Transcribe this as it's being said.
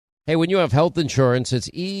Hey, when you have health insurance, it's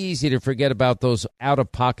easy to forget about those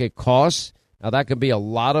out-of-pocket costs. Now, that can be a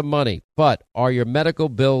lot of money, but are your medical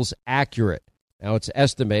bills accurate? Now, it's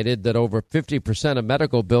estimated that over 50% of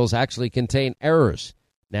medical bills actually contain errors.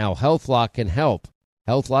 Now, HealthLock can help.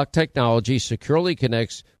 HealthLock technology securely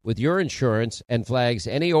connects with your insurance and flags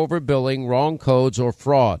any overbilling, wrong codes, or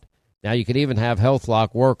fraud. Now, you can even have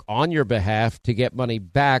HealthLock work on your behalf to get money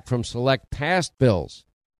back from select past bills.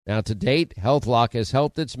 Now, to date, HealthLock has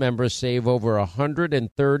helped its members save over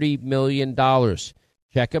 $130 million.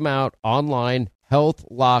 Check them out online,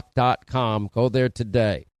 healthlock.com. Go there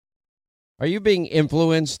today. Are you being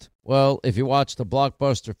influenced? Well, if you watched a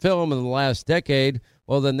blockbuster film in the last decade,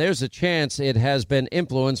 well, then there's a chance it has been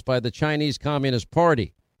influenced by the Chinese Communist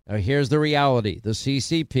Party. Now, here's the reality. The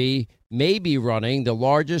CCP may be running the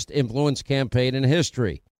largest influence campaign in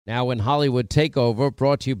history. Now, in Hollywood Takeover,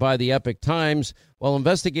 brought to you by the Epoch Times, well,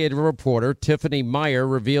 investigative reporter Tiffany Meyer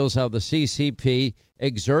reveals how the CCP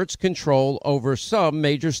exerts control over some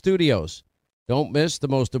major studios. Don't miss the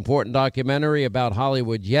most important documentary about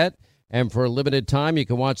Hollywood yet. And for a limited time, you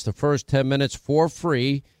can watch the first 10 minutes for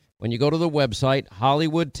free when you go to the website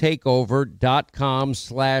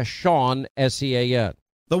hollywoodtakeover.com/Sean, S-E-A-N.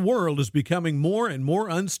 The world is becoming more and more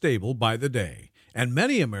unstable by the day, and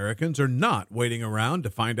many Americans are not waiting around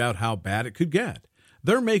to find out how bad it could get.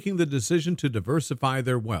 They're making the decision to diversify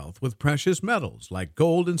their wealth with precious metals like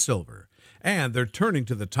gold and silver, and they're turning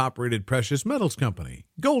to the top-rated precious metals company,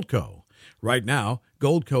 Goldco. Right now,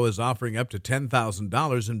 Goldco is offering up to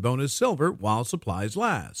 $10,000 in bonus silver while supplies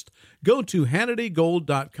last. Go to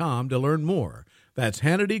HannityGold.com to learn more. That's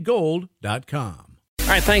HannityGold.com. All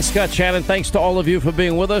right, thanks, Scott Shannon. Thanks to all of you for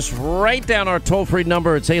being with us. Write down our toll-free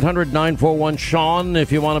number. It's 800-941-SEAN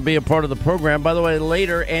if you want to be a part of the program. By the way,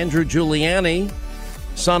 later, Andrew Giuliani,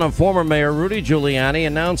 son of former Mayor Rudy Giuliani,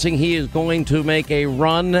 announcing he is going to make a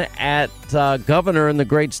run at governor in the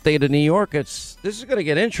great state of New York. This is going to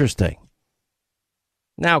get interesting.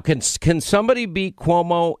 Now, can somebody beat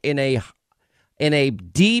Cuomo in a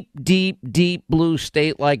deep, deep, deep blue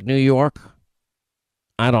state like New York?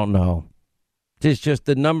 I don't know. It's just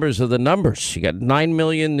the numbers are the numbers. You got 9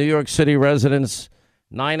 million New York City residents.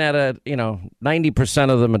 9 out of 90%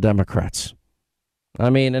 of them are Democrats. I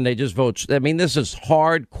mean, and they just vote. I mean, this is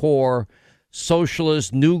hardcore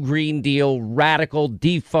socialist, New Green Deal, radical,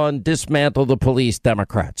 defund, dismantle the police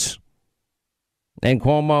Democrats. And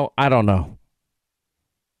Cuomo, I don't know.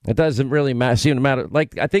 It doesn't really seem to matter.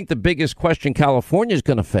 Like, I think the biggest question California is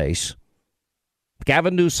going to face,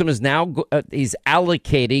 Gavin Newsom is now he's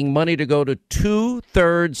allocating money to go to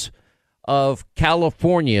 2/3 of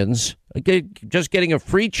Californians, just getting a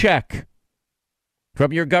free check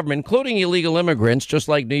from your government, including illegal immigrants, just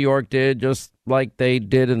like New York did, just like they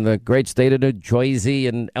did in the great state of New Jersey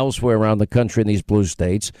and elsewhere around the country in these blue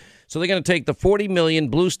states. So they're going to take the $40 million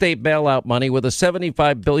blue state bailout money with a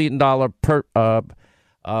 $75 billion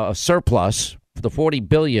surplus for the $40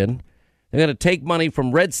 billion. They're going to take money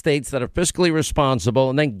from red states that are fiscally responsible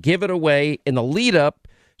and then give it away in the lead up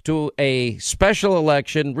to a special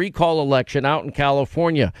election, recall election out in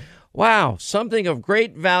California. Wow, something of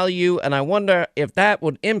great value, and I wonder if that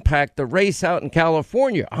would impact the race out in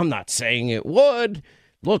California. I'm not saying it would.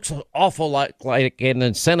 Looks awful like an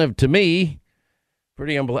incentive to me.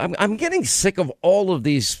 Pretty unbelievable. I'm getting sick of all of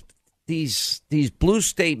these blue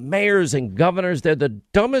state mayors and governors. They're the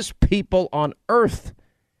dumbest people on earth,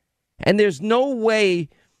 and there's no way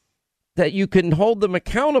that you can hold them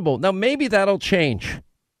accountable. Now, maybe that'll change.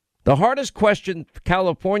 The hardest question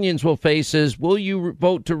Californians will face is, will you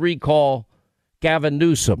vote to recall Gavin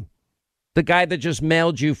Newsom, the guy that just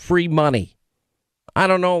mailed you free money? I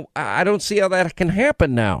don't know. I don't see how that can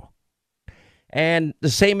happen now. And the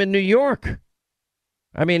same in New York.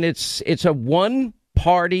 I mean, it's a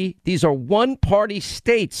one-party. These are one-party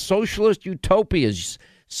states, socialist utopias,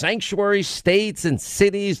 sanctuary states and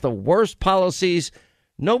cities, the worst policies.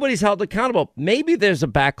 Nobody's held accountable. Maybe there's a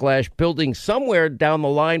backlash building somewhere down the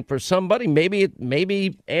line for somebody. Maybe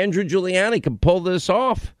Andrew Giuliani can pull this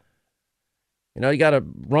off. You know, you got to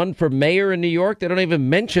run for mayor in New York. They don't even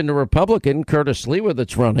mention the Republican, Curtis Lewa,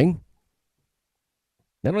 that's running.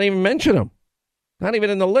 They don't even mention him. Not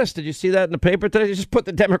even in the list. Did you see that in the paper today? You just put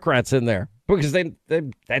the Democrats in there because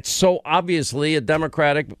that's so obviously a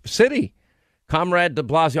Democratic city. Comrade de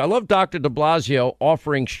Blasio. I love Dr. de Blasio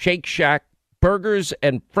offering Shake Shack burgers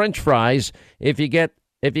and French fries if you get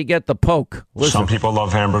the poke. Listen. Some people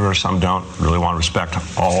love hamburgers, some don't. Really want to respect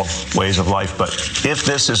all ways of life. But if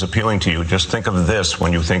this is appealing to you, just think of this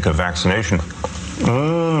when you think of vaccination.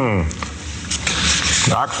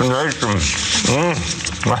 Vaccination.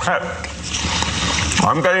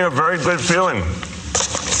 I'm getting a very good feeling.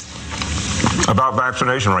 about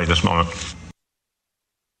vaccination rate this moment.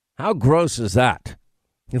 How gross is that?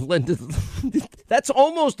 That's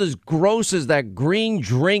almost as gross as that green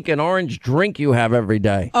drink and orange drink you have every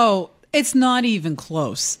day. Oh, it's not even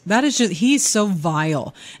close. That is just, he's so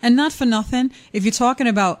vile. And not for nothing, if you're talking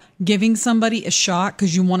about giving somebody a shot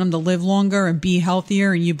because you want them to live longer and be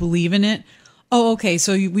healthier and you believe in it. Oh, okay.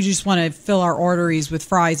 So we just want to fill our arteries with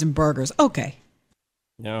fries and burgers. Okay.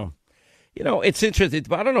 No. You know, it's interesting.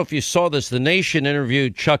 I don't know if you saw this. The Nation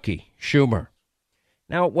interviewed Chucky Schumer.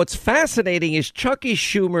 Now, what's fascinating is Chucky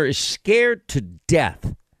Schumer is scared to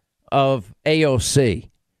death of AOC.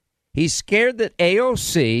 He's scared that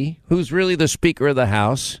AOC, who's really the Speaker of the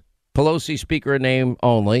House, Pelosi Speaker in name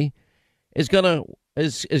only, is gonna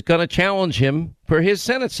challenge him for his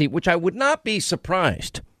Senate seat, which I would not be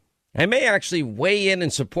surprised. I may actually weigh in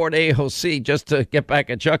and support AOC just to get back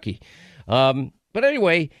at Chucky. But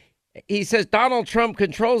anyway, he says Donald Trump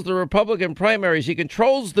controls the Republican primaries. He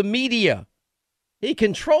controls the media. He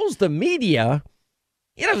controls the media.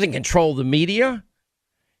 He doesn't control the media.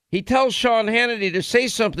 He tells Sean Hannity to say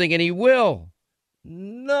something, and he will.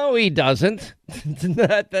 No, he doesn't.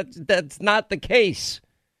 That's not the case.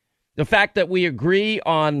 The fact that we agree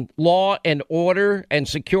on law and order and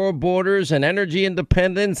secure borders and energy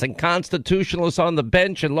independence and constitutionalists on the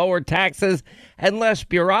bench and lower taxes and less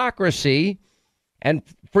bureaucracy and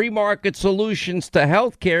free market solutions to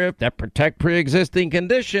health care that protect pre-existing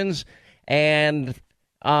conditions and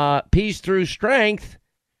peace through strength,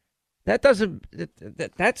 that's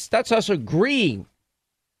us agreeing.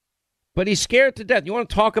 But he's scared to death. You want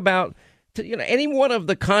to talk about any one of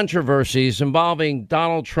the controversies involving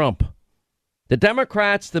Donald Trump? The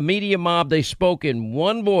Democrats, the media mob, they spoke in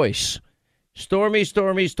one voice. Stormy,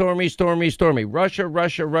 stormy, stormy, stormy, stormy. Russia,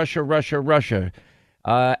 Russia, Russia, Russia, Russia.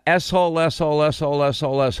 S-hole, S-hole, S-hole,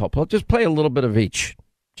 S-hole, S-hole. Just play a little bit of each.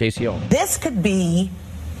 JCO. This could be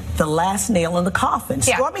the last nail in the coffin.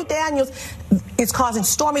 Yeah. Stormy Daniels is causing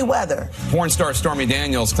stormy weather. Porn star Stormy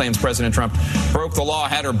Daniels claims President Trump broke the law,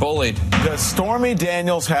 had her bullied. Does Stormy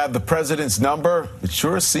Daniels have the president's number? It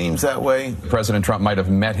sure seems that way. President Trump might have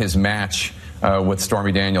met his match with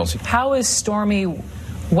Stormy Daniels. How is Stormy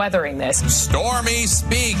weathering this? Stormy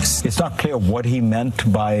speaks. It's not clear what he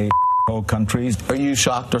meant by whole countries. Are you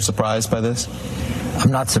shocked or surprised by this?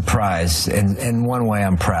 I'm not surprised. In one way,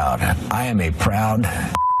 I'm proud. I am a proud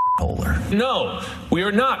holder. No, we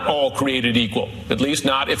are not all created equal. At least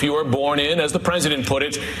not if you are born in, as the president put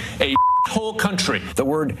it, a whole country. The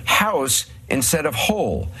word house instead of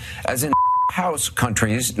whole, as in house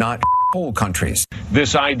countries, not whole countries.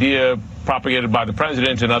 This idea propagated by the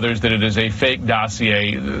president and others that it is a fake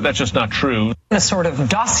dossier, that's just not true. A sort of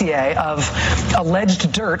dossier of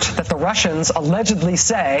alleged dirt that the Russians allegedly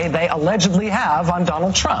say they allegedly have on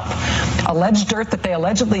Donald Trump. Alleged dirt that they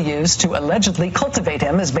allegedly used to allegedly cultivate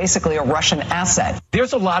him is basically a Russian asset.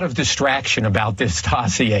 There's a lot of distraction about this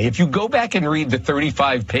dossier. If you go back and read the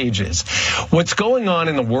 35 pages, what's going on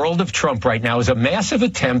in the world of Trump right now is a massive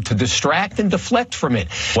attempt to distract and deflect from it.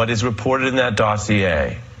 What is reported in that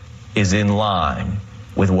dossier is in line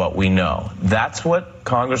with what we know. That's what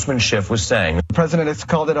Congressman Schiff was saying. The president has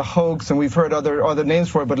called it a hoax, and we've heard other names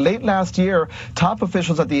for it. But late last year, top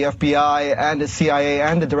officials at the FBI and the CIA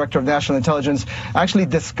and the Director of National Intelligence actually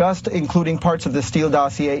discussed including parts of the Steele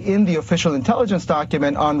dossier in the official intelligence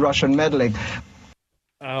document on Russian meddling.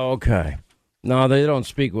 Okay. No, they don't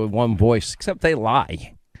speak with one voice, except they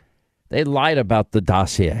lie. They lied about the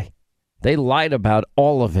dossier. They lied about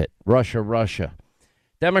all of it. Russia, Russia.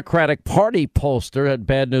 Democratic Party pollster had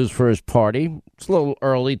bad news for his party. It's a little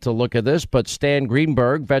early to look at this, but Stan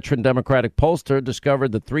Greenberg, veteran Democratic pollster,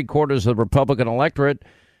 discovered that 3/4 of the Republican electorate,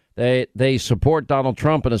 they support Donald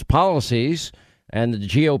Trump and his policies, and the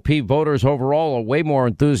GOP voters overall are way more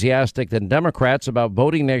enthusiastic than Democrats about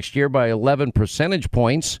voting next year by 11 percentage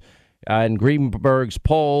points. In Greenberg's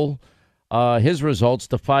poll, his results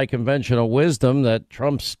defy conventional wisdom that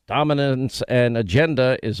Trump's dominance and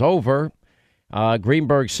agenda is over.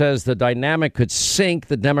 Greenberg says the dynamic could sink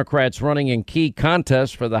the Democrats running in key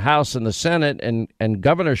contests for the House and the Senate and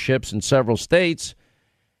governorships in several states.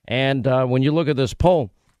 And when you look at this poll,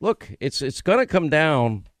 look, it's going to come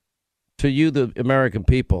down to you, the American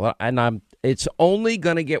people. And it's only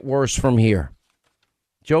going to get worse from here.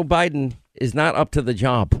 Joe Biden is not up to the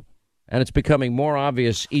job, and it's becoming more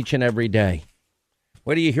obvious each and every day.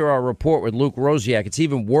 Where do you hear our report with Luke Rosiak? It's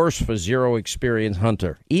even worse for zero experience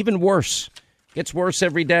Hunter. Even worse. Gets worse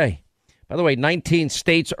every day. By the way, 19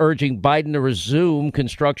 states urging Biden to resume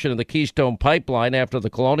construction of the Keystone Pipeline after the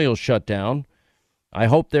Colonial shutdown. I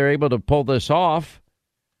hope they're able to pull this off.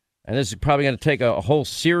 And this is probably going to take a whole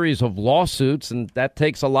series of lawsuits, and that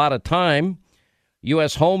takes a lot of time.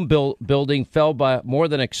 U.S. home building fell by more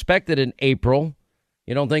than expected in April.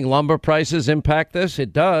 You don't think lumber prices impact this?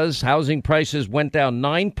 It does. Housing prices went down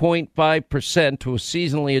 9.5% to a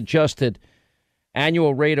seasonally adjusted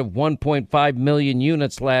annual rate of 1.5 million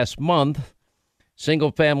units last month.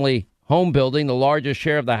 Single-family home building, the largest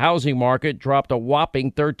share of the housing market, dropped a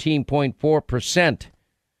whopping 13.4%.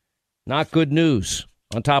 Not good news.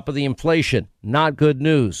 On top of the inflation, not good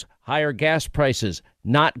news. Higher gas prices,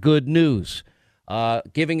 not good news.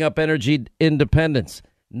 Giving up energy independence,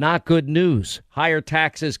 not good news. Higher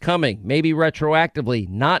taxes coming, maybe retroactively,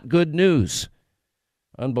 not good news.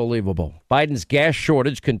 Unbelievable. Biden's gas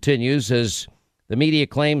shortage continues as the media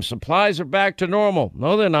claims supplies are back to normal.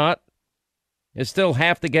 No, they're not. It's still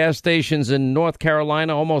half the gas stations in North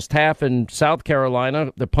Carolina, almost half in South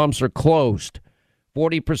Carolina. The pumps are closed.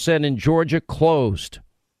 40% in Georgia, closed.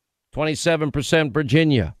 27%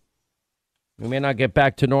 Virginia. We may not get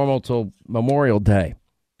back to normal till Memorial Day.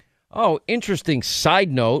 Oh, interesting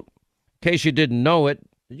side note, in case you didn't know it,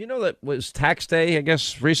 did you know that was tax day, I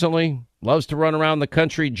guess, recently? Loves to run around the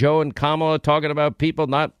country, Joe and Kamala, talking about people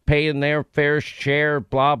not paying their fair share,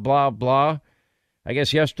 blah, blah, blah. I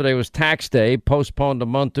guess yesterday was tax day, postponed a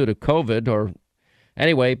month due to COVID. Or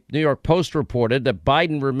anyway, New York Post reported that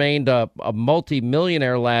Biden remained a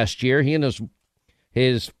multi-millionaire last year. He and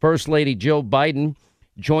his First Lady Jill Biden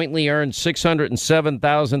jointly earned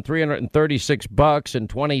 $607,336 in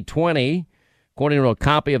 2020. According to a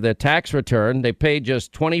copy of their tax return, they paid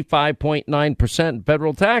just 25.9% in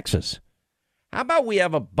federal taxes. How about we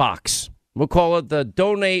have a box? We'll call it the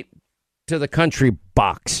Donate to the Country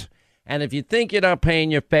box. And if you think you're not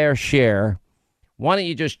paying your fair share, why don't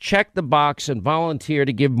you just check the box and volunteer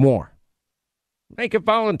to give more? Make it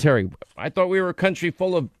voluntary. I thought we were a country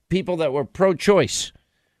full of people that were pro-choice.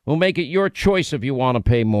 We'll make it your choice if you want to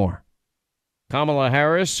pay more. Kamala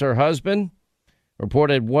Harris, her husband,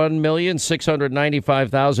 reported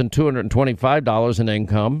 $1,695,225 in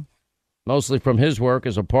income, mostly from his work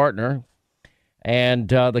as a partner. And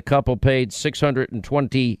the couple paid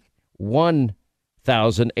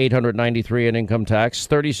 $621,893 in income tax,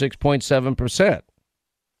 36.7%.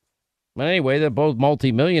 But anyway, they're both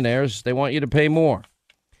multimillionaires. They want you to pay more.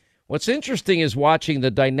 What's interesting is watching the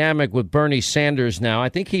dynamic with Bernie Sanders now. I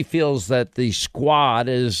think he feels that the squad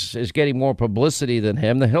is getting more publicity than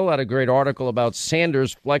him. The Hill had a great article about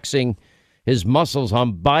Sanders flexing his muscles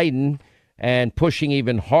on Biden and pushing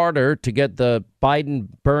even harder to get the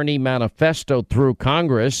Biden-Bernie manifesto through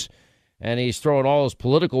Congress. And he's throwing all his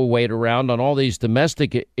political weight around on all these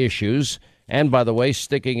domestic issues. And, by the way,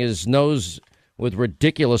 sticking his nose with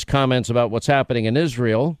ridiculous comments about what's happening in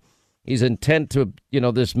Israel. He's intent to,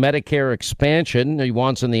 this Medicare expansion he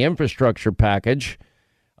wants in the infrastructure package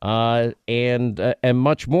and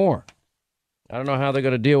much more. I don't know how they're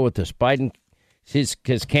going to deal with this. Biden, his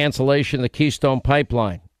cancellation of the Keystone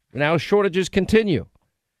Pipeline. Now shortages continue.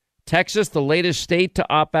 Texas, the latest state to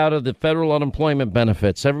opt out of the federal unemployment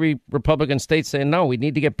benefits. Every Republican state saying, no, we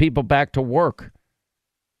need to get people back to work.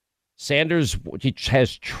 Sanders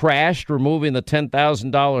has trashed removing the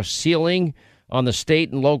 $10,000 ceiling on the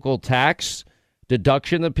state and local tax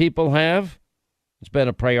deduction that people have. It's been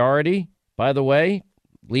a priority. By the way,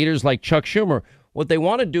 leaders like Chuck Schumer, what they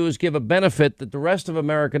want to do is give a benefit that the rest of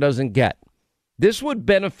America doesn't get. This would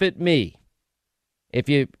benefit me. If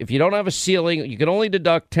you don't have a ceiling, you can only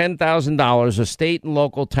deduct $10,000 of state and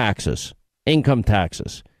local taxes, income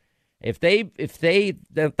taxes. If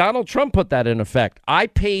Donald Trump put that in effect, I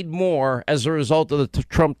paid more as a result of the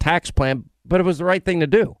Trump tax plan, but it was the right thing to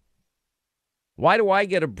do. Why do I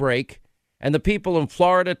get a break and the people in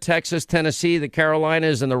Florida, Texas, Tennessee, the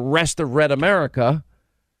Carolinas, and the rest of red America,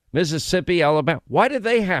 Mississippi, Alabama, why do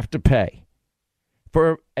they have to pay?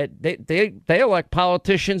 They elect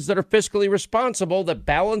politicians that are fiscally responsible, that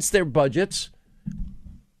balance their budgets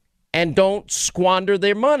and don't squander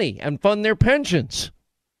their money and fund their pensions.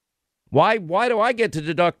 Why do I get to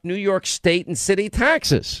deduct New York state and city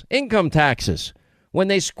taxes, income taxes, when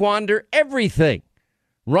they squander everything,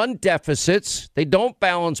 run deficits, they don't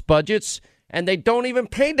balance budgets, and they don't even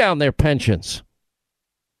pay down their pensions?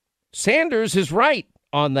 Sanders is right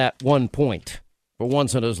on that one point for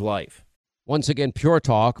once in his life. Once again, Pure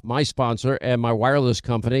Talk, my sponsor and my wireless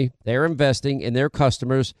company, they're investing in their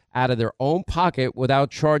customers out of their own pocket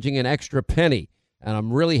without charging an extra penny. And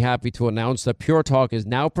I'm really happy to announce that Pure Talk is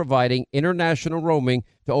now providing international roaming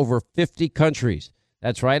to over 50 countries.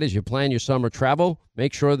 That's right. As you plan your summer travel,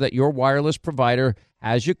 make sure that your wireless provider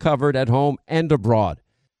has you covered at home and abroad.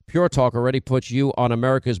 Pure Talk already puts you on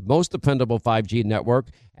America's most dependable 5G network,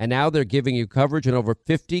 and now they're giving you coverage in over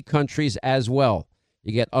 50 countries as well.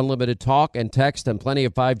 You get unlimited talk and text and plenty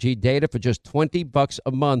of 5G data for just $20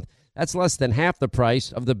 a month. That's less than half the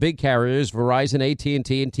price of the big carriers, Verizon,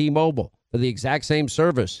 AT&T, and T-Mobile, for the exact same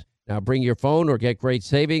service. Now bring your phone or get great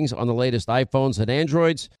savings on the latest iPhones and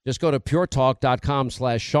Androids. Just go to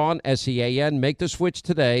puretalk.com/Sean, S-E-A-N. Make the switch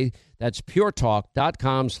today. That's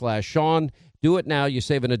puretalk.com/Sean. Do it now. You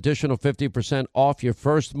save an additional 50% off your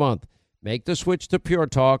first month. Make the switch to Pure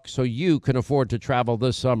Talk so you can afford to travel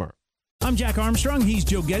this summer. I'm Jack Armstrong. He's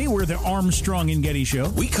Joe Getty. We're the Armstrong and Getty Show.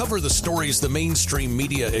 We cover the stories the mainstream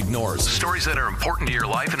media ignores. Stories that are important to your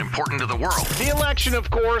life and important to the world. The election,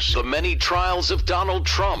 of course. The many trials of Donald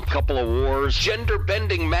Trump. Couple of wars.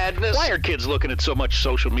 Gender-bending madness. Why are kids looking at so much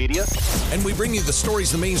social media? And we bring you the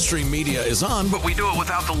stories the mainstream media is on, but we do it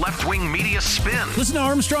without the left-wing media spin. Listen to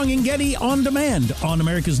Armstrong and Getty on demand on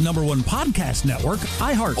America's #1 podcast network,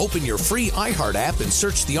 iHeart. Open your free iHeart app and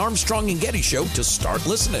search The Armstrong and Getty Show to start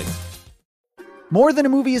listening. More Than a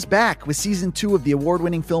Movie is back with Season 2 of the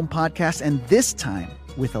award-winning film podcast, and this time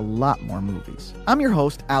with a lot more movies. I'm your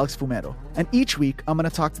host, Alex Fumero, and each week I'm going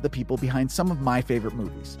to talk to the people behind some of my favorite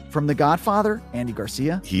movies. From The Godfather, Andy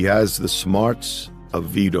Garcia. He has the smarts of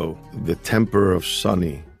Vito, the temper of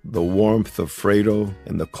Sonny, the warmth of Fredo,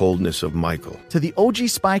 and the coldness of Michael. To the OG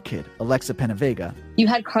Spy Kid, Alexa Penavega. You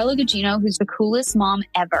had Carla Gugino, who's the coolest mom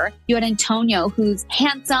ever. You had Antonio, who's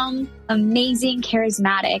handsome, amazing,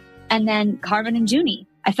 charismatic. And then Carmen and Junie.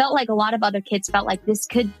 I felt like a lot of other kids felt like this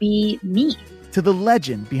could be me. To the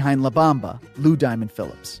legend behind La Bamba, Lou Diamond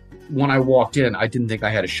Phillips. When I walked in, I didn't think I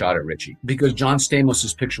had a shot at Richie because John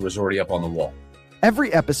Stamos' picture was already up on the wall.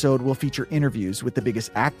 Every episode will feature interviews with the biggest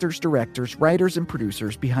actors, directors, writers, and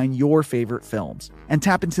producers behind your favorite films and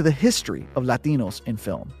tap into the history of Latinos in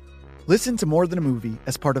film. Listen to More Than a Movie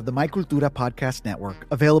as part of the My Cultura podcast network,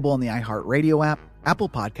 available on the iHeartRadio app, Apple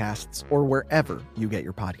Podcasts, or wherever you get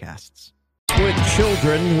your podcasts. With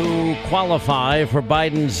children who qualify for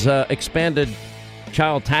Biden's expanded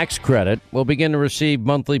child tax credit will begin to receive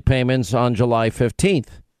monthly payments on July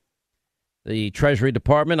 15th. The Treasury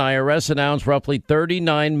Department, IRS, announced roughly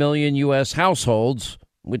 39 million U.S. households,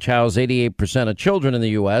 which house 88% of children in the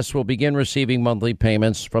U.S., will begin receiving monthly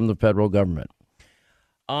payments from the federal government.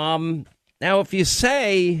 Now, if you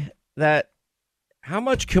say that, how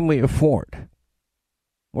much can we afford?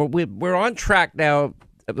 We're on track now.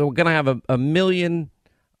 We're going to have 2 million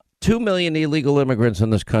illegal immigrants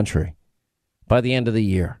in this country by the end of the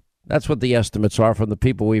year. That's what the estimates are from the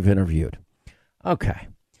people we've interviewed. Okay.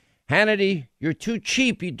 Hannity, you're too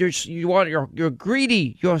cheap. You're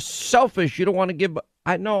greedy. You're selfish. You don't want to give.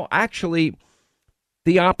 I know. Actually,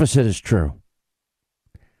 the opposite is true.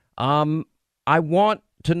 I want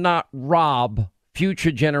to not rob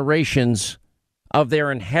future generations of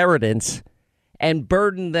their inheritance and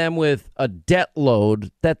burden them with a debt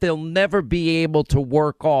load that they'll never be able to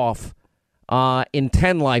work off in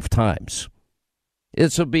 10 lifetimes.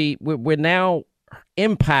 We're now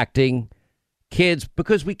impacting kids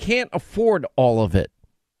because we can't afford all of it.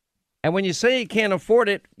 And when you say you can't afford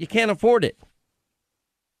it, you can't afford it.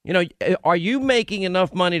 You know, are you making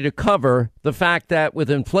enough money to cover the fact that with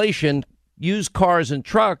inflation, used cars and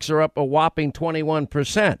trucks are up a whopping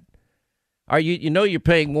 21%? You're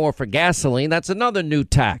paying more for gasoline. That's another new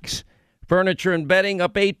tax. Furniture and bedding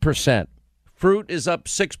up 8%. Fruit is up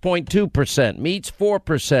 6.2%. Meat's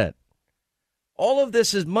 4%. All of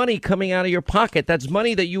this is money coming out of your pocket. That's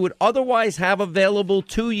money that you would otherwise have available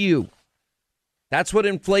to you. That's what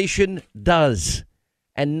inflation does.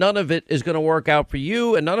 And none of it is going to work out for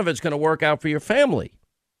you, and none of it's going to work out for your family.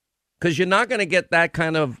 Because you're not going to get that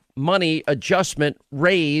kind of money adjustment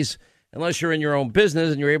raise unless you're in your own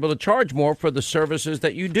business and you're able to charge more for the services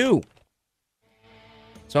that you do.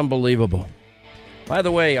 It's unbelievable. By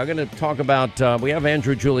the way, I'm going to talk about, we have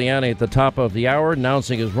Andrew Giuliani at the top of the hour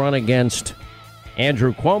announcing his run against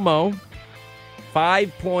Andrew Cuomo.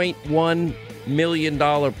 $5.1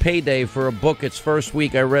 million payday for a book its first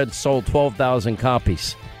week I read sold 12,000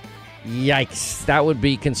 copies. Yikes. That would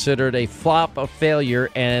be considered a flop, a failure,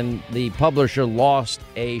 and the publisher lost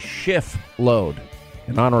a Schiff load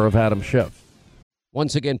in honor of Adam Schiff.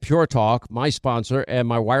 Once again, Pure Talk, my sponsor and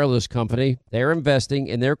my wireless company, they're investing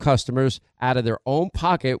in their customers out of their own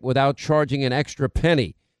pocket without charging an extra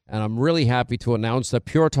penny. And I'm really happy to announce that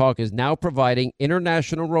Pure Talk is now providing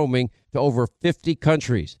international roaming to over 50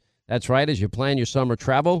 countries. That's right. As you plan your summer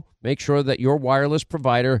travel, make sure that your wireless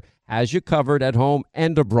provider has you covered at home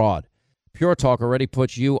and abroad. Pure Talk already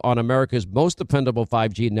puts you on America's most dependable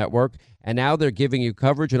 5G network, and now they're giving you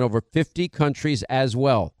coverage in over 50 countries as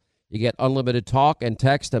well. You get unlimited talk and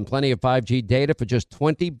text and plenty of 5G data for just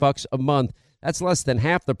 $20 a month. That's less than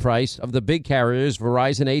half the price of the big carriers,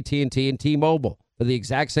 Verizon, AT&T, and T-Mobile, for the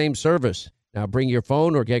exact same service. Now bring your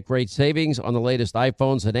phone or get great savings on the latest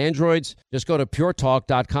iPhones and Androids. Just go to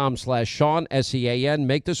puretalk.com/Sean, S-E-A-N.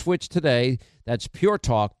 Make the switch today. That's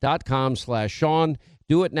puretalk.com/Sean.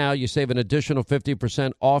 Do it now. You save an additional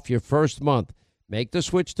 50% off your first month. Make the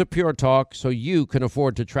switch to Pure Talk so you can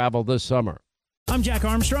afford to travel this summer. I'm Jack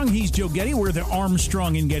Armstrong. He's Joe Getty. We're the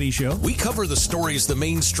Armstrong and Getty Show. We cover the stories the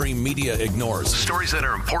mainstream media ignores. Stories that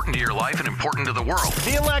are important to your life and important to the world.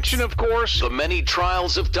 The election, of course. The many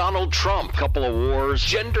trials of Donald Trump. Couple of wars.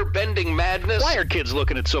 Gender-bending madness. Why are kids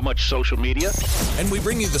looking at so much social media? And we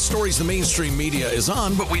bring you the stories the mainstream media is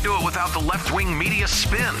on, but we do it without the left-wing media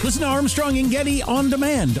spin. Listen to Armstrong and Getty on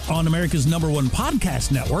demand on America's #1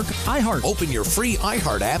 podcast network, iHeart. Open your free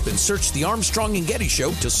iHeart app and search The Armstrong and Getty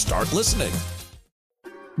Show to start listening.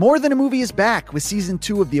 More Than a Movie is back with season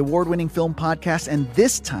 2 of the award-winning film podcast, and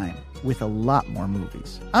this time with a lot more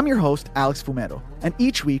movies. I'm your host, Alex Fumero, and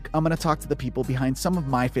each week I'm going to talk to the people behind some of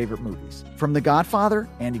my favorite movies. From The Godfather,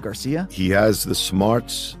 Andy Garcia. He has the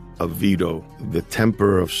smarts of Vito, the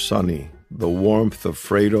temper of Sonny, the warmth of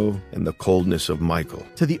Fredo, and the coldness of Michael.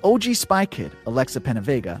 To the OG Spy Kid, Alexa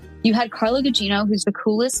Penavega. You had Carla Gugino, who's the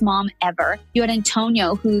coolest mom ever. You had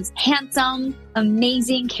Antonio, who's handsome,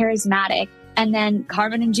 amazing, charismatic. And then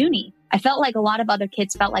Carmen and Junie. I felt like a lot of other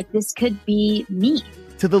kids felt like this could be me.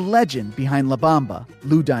 To the legend behind La Bamba,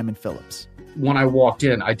 Lou Diamond Phillips. When I walked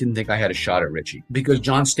in, I didn't think I had a shot at Richie because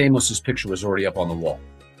John Stamos' picture was already up on the wall.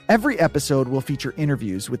 Every episode will feature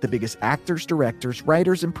interviews with the biggest actors, directors,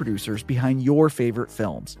 writers, and producers behind your favorite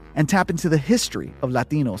films and tap into the history of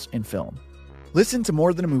Latinos in film. Listen to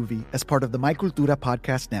More Than a Movie as part of the My Cultura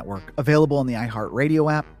podcast network, available on the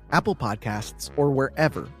iHeartRadio app, Apple Podcasts, or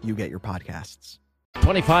wherever you get your podcasts.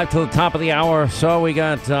 25 to the top of the hour. So we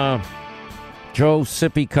got Joe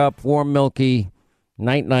Sippy Cup, Warm Milky,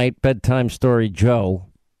 Night Bedtime Story Joe.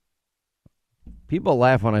 People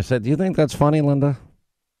laugh when I said, do you think that's funny, Linda?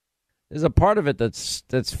 There's a part of it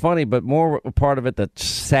that's funny, but more a part of it that's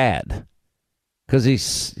sad. Because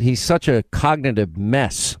he's such a cognitive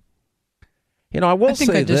mess. You know, I will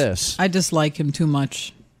say this. I dislike him too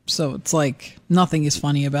much. So it's like nothing is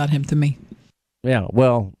funny about him to me. Yeah,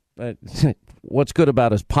 well, what's good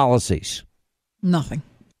about his policies? Nothing.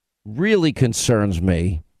 Really concerns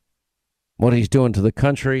me what he's doing to the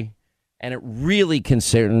country. And it really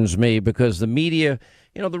concerns me because the media,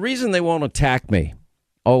 you know, the reason they won't attack me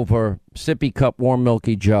over Sippy Cup Warm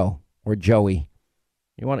Milky Joe or Joey.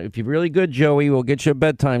 If you're really good, Joey, we'll get you a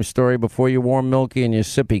bedtime story before your Warm Milky and your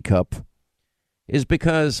Sippy Cup. Is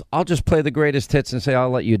because I'll just play the greatest hits and say, I'll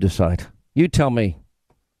let you decide. You tell me.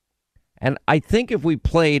 And I think if we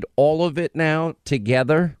played all of it now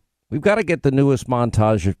together, we've got to get the newest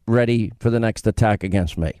montage ready for the next attack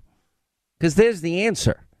against me. Because there's the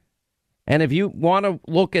answer. And if you want to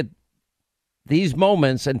look at these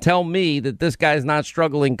moments and tell me that this guy's not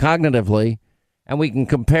struggling cognitively, and we can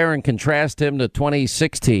compare and contrast him to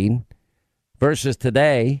 2016 versus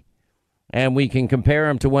today, and we can compare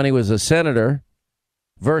him to when he was a senator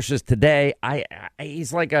versus today,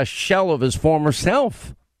 he's like a shell of his former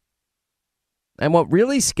self. And what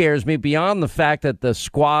really scares me, beyond the fact that the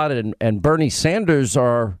squad and Bernie Sanders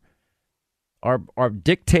are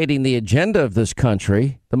dictating the agenda of this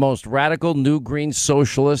country, the most radical new green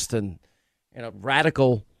socialist and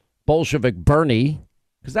radical Bolshevik Bernie,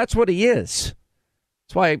 because that's what he is.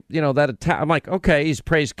 That's why, that attack, I'm like, okay, he's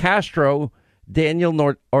praised Castro,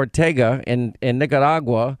 Daniel Ortega in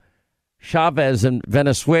Nicaragua, Chavez in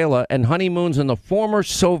Venezuela, and honeymoons in the former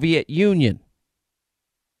Soviet Union.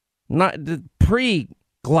 Not the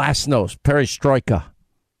pre-Glasnost, Perestroika.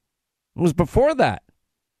 It was before that.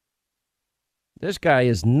 This guy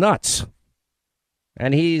is nuts.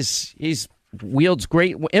 And he's wields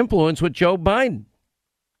great influence with Joe Biden.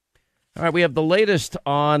 All right, we have the latest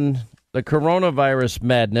on the coronavirus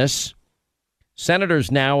madness.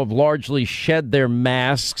 Senators now have largely shed their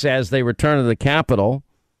masks as they return to the Capitol,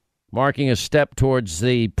 marking a step towards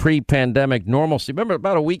the pre-pandemic normalcy. Remember,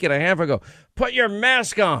 about a week and a half ago, put your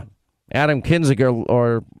mask on. Adam Kinzinger,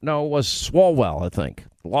 it was Swalwell, I think,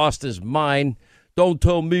 lost his mind. Don't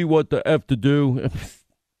tell me what the F to do.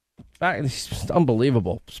 It's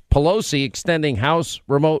unbelievable. Pelosi extending House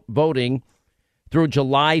remote voting through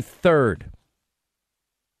July 3rd.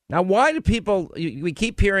 Now, why do we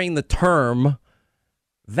keep hearing the term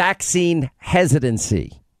vaccine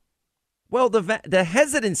hesitancy? Well, the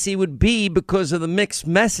hesitancy would be because of the mixed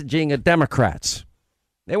messaging of Democrats.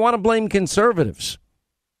 They want to blame conservatives.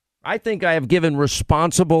 I think I have given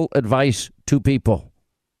responsible advice to people.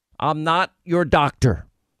 I'm not your doctor.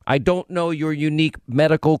 I don't know your unique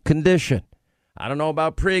medical condition. I don't know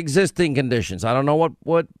about pre-existing conditions. I don't know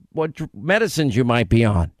what medicines you might be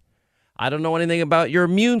on. I don't know anything about your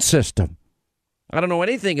immune system. I don't know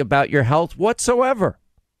anything about your health whatsoever.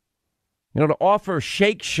 To offer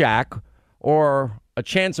Shake Shack or a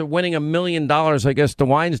chance of winning $1 million, I guess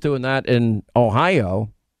DeWine's doing that in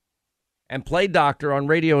Ohio, and play doctor on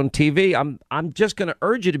radio and TV, I'm just going to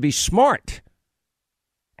urge you to be smart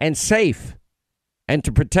and safe and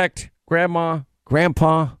to protect grandma,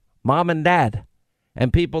 grandpa, mom and dad,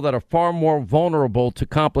 and people that are far more vulnerable to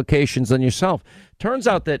complications than yourself. Turns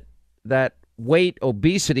out that weight,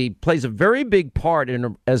 obesity plays a very big part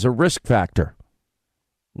as a risk factor.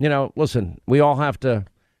 Listen, we all have to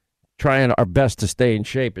try our best to stay in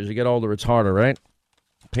shape. As you get older, it's harder, right?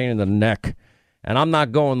 Pain in the neck. And I'm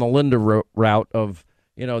not going the Linda route of,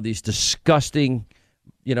 these disgusting,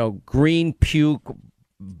 green puke,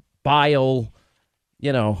 bile,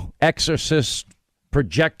 exorcist,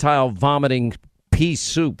 projectile vomiting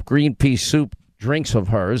green pea soup drinks of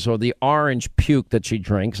hers, or the orange puke that she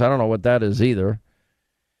drinks. I don't know what that is either.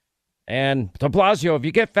 And de Blasio, if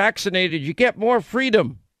you get vaccinated, you get more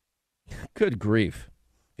freedom. Good grief.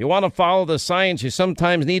 If you want to follow the science, you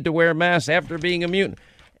sometimes need to wear masks after being immune.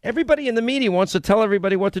 Everybody in the media wants to tell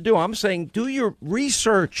everybody what to do. I'm saying do your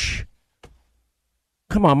research.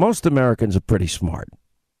 Come on, most Americans are pretty smart.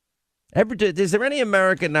 Is there any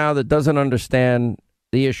American now that doesn't understand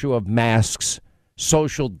the issue of masks,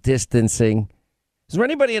 social distancing? Is there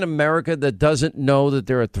anybody in America that doesn't know that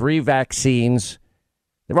there are 3 vaccines?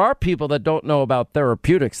 There are people that don't know about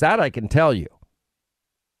therapeutics. That I can tell you.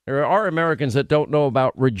 There are Americans that don't know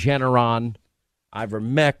about Regeneron,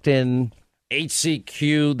 ivermectin,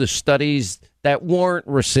 HCQ, the studies that weren't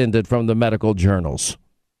rescinded from the medical journals.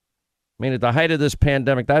 I mean, at the height of this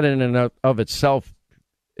pandemic, that in and of itself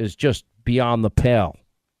is just beyond the pale.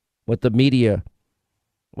 What the media,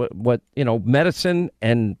 what medicine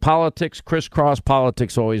and politics, crisscross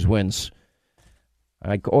politics always wins.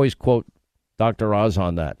 I always quote Dr. Oz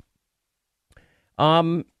on that.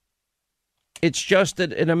 It's just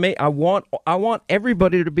that I want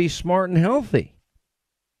everybody to be smart and healthy.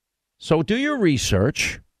 So do your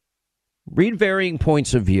research, read varying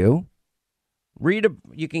points of view,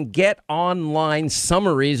 you can get online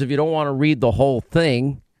summaries if you don't want to read the whole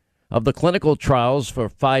thing of the clinical trials for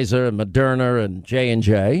Pfizer and Moderna and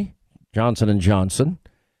J&J, Johnson & Johnson.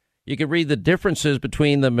 You can read the differences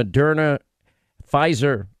between the Moderna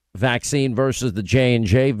Pfizer vaccine versus the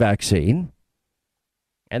J&J vaccine.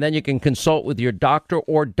 And then you can consult with your doctor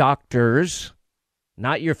or doctors,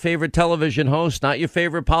 not your favorite television host, not your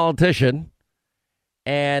favorite politician,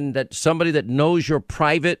 and that somebody that knows your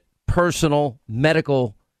private, personal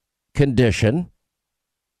medical condition,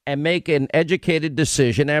 and make an educated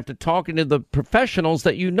decision after talking to the professionals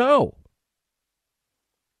that you know.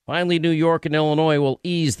 Finally, New York and Illinois will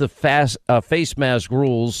ease the face mask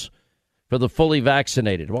rules for the fully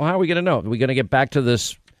vaccinated. Well, how are we going to know? Are we going to get back to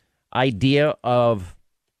this idea of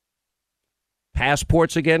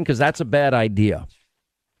passports again? Because that's a bad idea.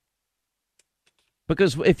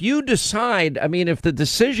 Because if you decide, if the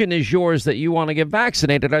decision is yours that you want to get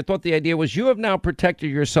vaccinated, I thought the idea was you have now protected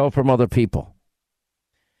yourself from other people.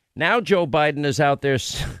 Now Joe Biden is out there.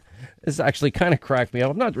 This actually kind of cracked me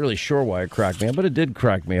up. I'm not really sure why it cracked me up, but it did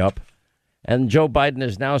crack me up. And Joe Biden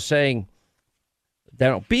is now saying,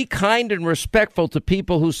 be kind and respectful to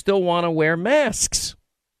people who still want to wear masks.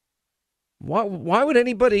 Why would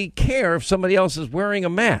anybody care if somebody else is wearing a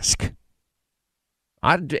mask?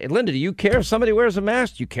 Linda, do you care if somebody wears a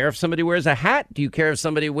mask? Do you care if somebody wears a hat? Do you care if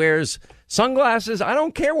somebody wears sunglasses? I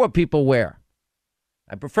don't care what people wear.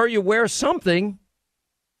 I prefer you wear something.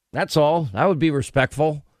 That's all. That would be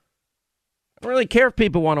respectful. I don't really care if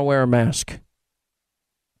people want to wear a mask.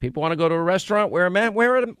 People want to go to a restaurant, wear a mask,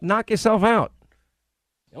 wear it, knock yourself out.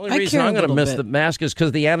 The only reason I'm going to miss the mask is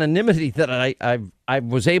because the anonymity that I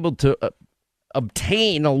was able to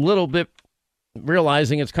obtain a little bit,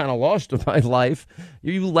 realizing it's kind of lost in my life.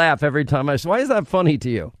 You laugh every time I say, why is that funny to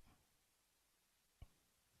you?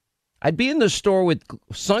 I'd be in the store with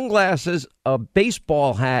sunglasses, a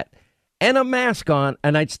baseball hat, and a mask on,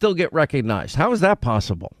 and I'd still get recognized. How is that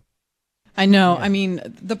possible? I know. Yeah.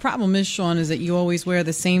 The problem is, Sean, is that you always wear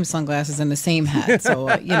the same sunglasses and the same hat. So,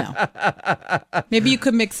 maybe you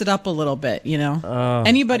could mix it up a little bit,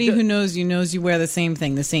 Anybody who knows you wear the same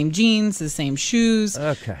thing, the same jeans, the same shoes,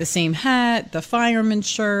 the same hat, the fireman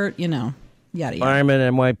shirt, yada, yada.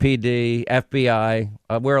 Fireman, NYPD, FBI.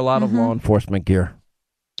 I wear a lot of law enforcement gear.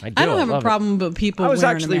 I don't have a problem with people wearing a mask.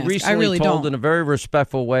 I was actually recently told in a very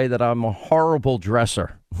respectful way that I'm a horrible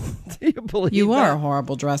dresser. Do you believe you that? are a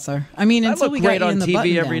horrible dresser. Until I look we great got you on in the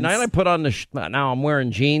TV every button-downs. night. I put on now I'm wearing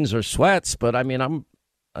jeans or sweats, but I'm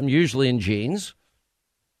usually in jeans.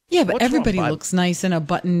 Yeah, but What's everybody wrong? looks nice in a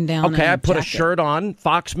button-down. Okay, and I put a jacket. shirt on.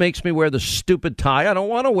 Fox makes me wear the stupid tie. I don't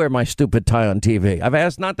want to wear my stupid tie on TV. I've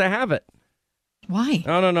asked not to have it. Why?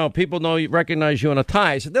 No. People recognize you in a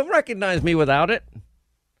tie. So they'll recognize me without it.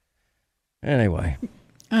 Anyway.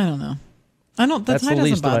 I don't know. The tie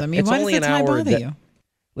doesn't bother me. Why does the tie bother you?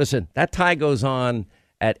 Listen, that tie goes on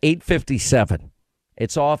at 8:57.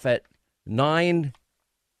 It's off at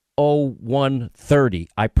 9:01:30.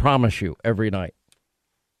 I promise you, every night.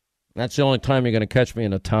 That's the only time you're going to catch me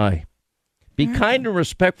in a tie. Be kind and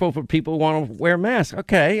respectful for people who want to wear masks.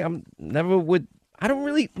 Okay, I don't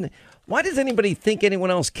really. Why does anybody think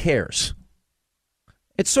anyone else cares?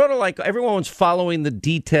 It's sort of like everyone's following the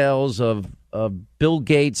details of Bill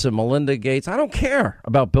Gates and Melinda Gates. I don't care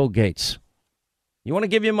about Bill Gates. You want to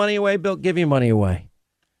give your money away, Bill? Give your money away.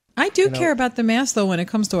 I do care about the mask, though, when it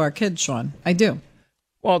comes to our kids, Sean. I do.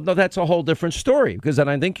 Well, no, that's a whole different story, because then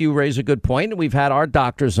I think you raise a good point. We've had our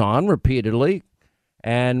doctors on repeatedly,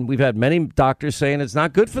 and we've had many doctors saying it's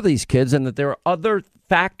not good for these kids and that there are other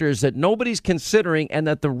factors that nobody's considering and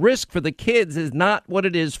that the risk for the kids is not what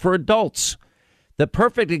it is for adults. The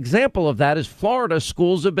perfect example of that is Florida.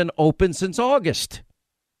 Schools have been open since August.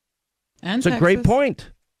 And it's a great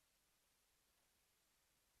point.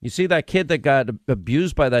 You see that kid that got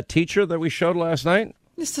abused by that teacher that we showed last night?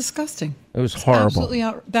 It's disgusting. It was horrible. Absolutely.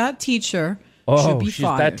 That teacher should be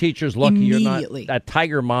fired. That teacher's lucky you're not. Immediately. That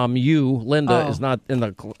tiger mom, Linda, is not in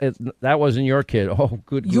the. That wasn't your kid. Oh,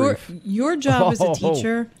 good grief. Your job as a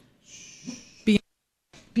teacher,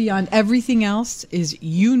 beyond everything else, is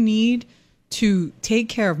you need to take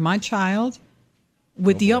care of my child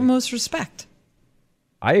with the utmost respect.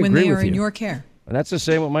 I agree when they with are in you. your care. And that's the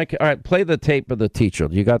same with my kid. All right, play the tape of the teacher.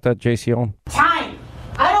 You got that, JCO? Time.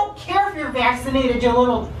 I don't care if you're vaccinated, you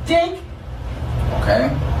little dink. Okay.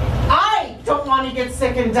 I don't want to get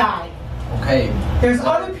sick and die. Okay. There's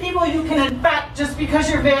other people you can infect just because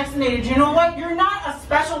you're vaccinated. You know what? You're not a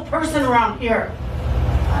special person around here.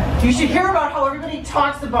 You should hear about how everybody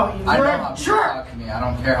talks about you. You're a jerk. To me. I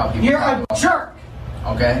don't care how people You're talk a about jerk. me.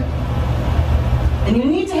 Okay. And you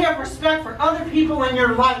need to have respect for other people in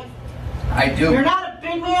your life. I do. You're not a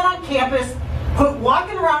big man on campus. Quit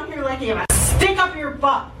walking around here like you have a stick up your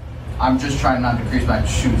butt. I'm just trying not to crease my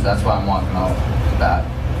shoes. That's why I'm walking out with that.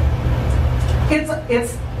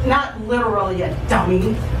 It's not literal, you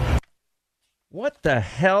dummy. What the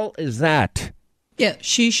hell is that? Yeah,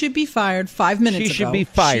 she should be fired 5 minutes ago. She should be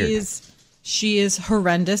fired. She is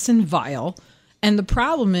horrendous and vile. And the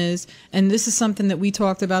problem is, and this is something that we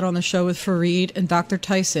talked about on the show with Fareed and Dr.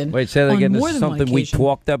 Tyson. Wait, say that again. This is something we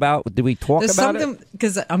talked about. Did we talk about it?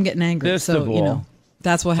 Because I'm getting angry. First so, of all,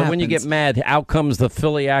 that's what happens. So when you get mad, out comes the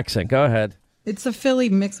Philly accent. Go ahead. It's a Philly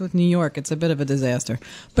mixed with New York. It's a bit of a disaster.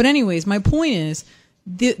 But anyways, my point is,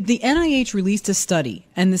 the NIH released a study,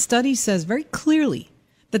 and the study says very clearly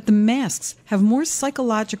that the masks have more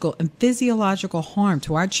psychological and physiological harm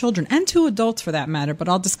to our children and to adults for that matter, but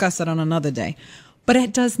I'll discuss that on another day. But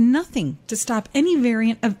it does nothing to stop any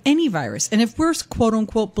variant of any virus. And if we're, quote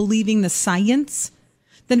unquote, believing the science,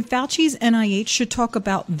 then Fauci's NIH should talk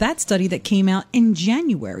about that study that came out in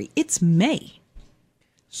January. It's May.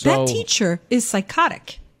 So, that teacher is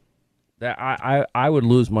psychotic. I would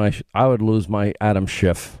lose my Adam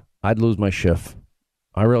Schiff. I'd lose my Schiff.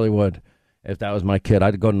 I really would. If that was my kid,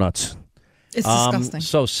 I'd go nuts. It's disgusting.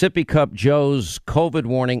 So Sippy Cup Joe's COVID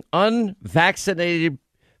warning: unvaccinated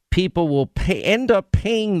people will end up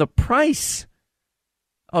paying the price.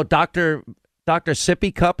 Oh, Dr.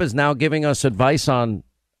 Sippy Cup is now giving us advice on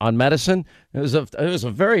medicine. It was a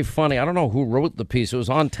very funny. I don't know who wrote the piece. It was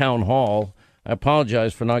on Town Hall. I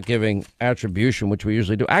apologize for not giving attribution, which we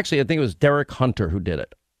usually do. Actually, I think it was Derek Hunter who did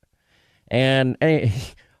it. And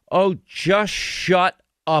just shut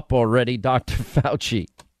up already, Dr. Fauci.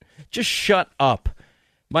 Just shut up.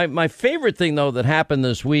 My favorite thing, though, that happened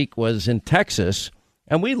this week was in Texas,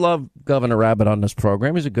 and we love Governor Abbott on this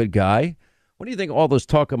program. He's a good guy. What do you think of all this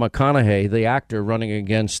talk of McConaughey, the actor, running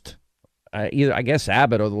against either, I guess,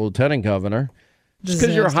 Abbott or the lieutenant governor? Just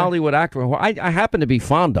because you're a Hollywood actor, who I happen to be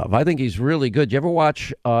fond of. I think he's really good. You ever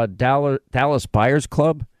watch Dallas Buyers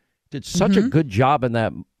Club? Did such a good job in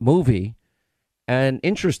that movie. And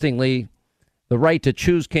interestingly, the right to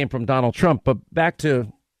choose came from Donald Trump. But back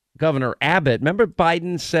to Governor Abbott. Remember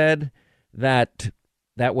Biden said that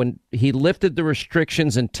when he lifted the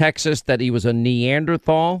restrictions in Texas that he was a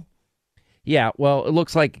Neanderthal? Yeah, well, it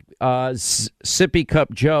looks like Sippy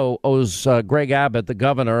Cup Joe owes Greg Abbott, the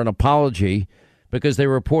governor, an apology because they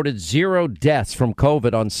reported 0 deaths from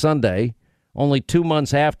COVID on Sunday, only 2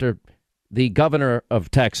 months after the governor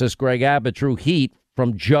of Texas, Greg Abbott, drew heat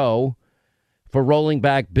from Joe for rolling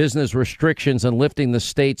back business restrictions and lifting the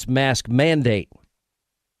state's mask mandate.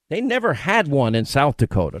 They never had one in South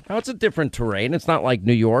Dakota. Now, it's a different terrain. It's not like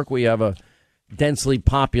New York. We have a densely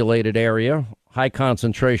populated area, high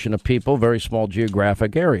concentration of people, very small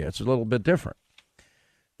geographic area. It's a little bit different.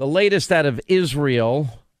 The latest out of Israel,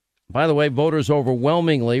 by the way, voters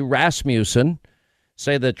overwhelmingly, Rasmussen,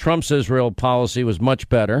 say that Trump's Israel policy was much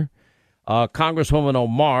better. Congresswoman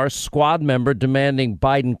Omar, squad member, demanding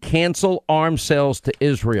Biden cancel arms sales to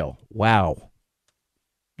Israel. Wow.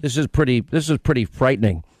 This is pretty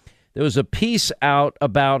frightening. There was a piece out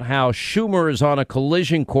about how Schumer is on a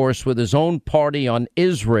collision course with his own party on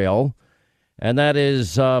Israel, and that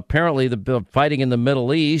is apparently the fighting in the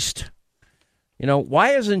Middle East. You know,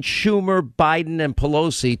 why isn't Schumer, Biden, and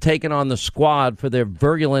Pelosi taking on the squad for their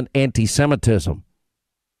virulent anti-Semitism?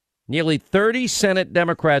 Nearly 30 Senate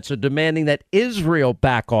Democrats are demanding that Israel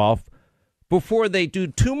back off before they do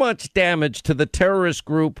too much damage to the terrorist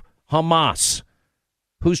group Hamas,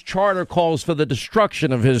 whose charter calls for the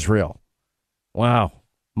destruction of Israel. Wow.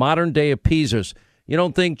 Modern day appeasers. You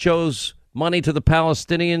don't think Joe's money to the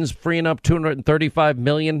Palestinians, freeing up $235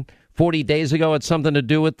 million 40 days ago, had something to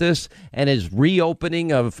do with this, and his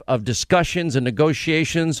reopening of discussions and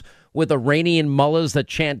negotiations with Iranian mullahs that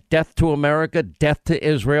chant death to America, death to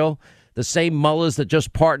Israel, the same mullahs that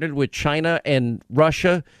just partnered with China and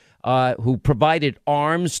Russia, who provided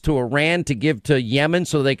arms to Iran to give to Yemen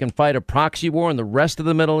so they can fight a proxy war in the rest of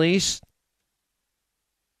the Middle East?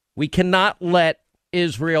 We cannot let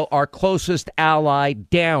Israel, our closest ally,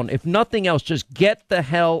 down. If nothing else, just get the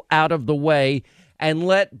hell out of the way and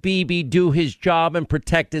let Bibi do his job and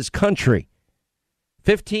protect his country.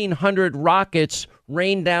 1,500 rockets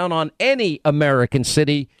rain down on any American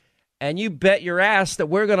city, and you bet your ass that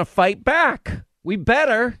we're going to fight back. We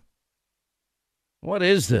better. What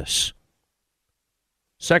is this?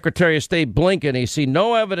 Secretary of State Blinken, he see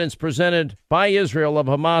no evidence presented by Israel of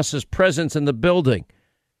Hamas's presence in the building.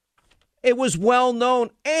 It was well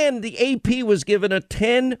known, and the AP was given a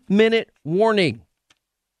 10-minute warning.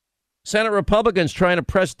 Senate Republicans trying to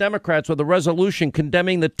press Democrats with a resolution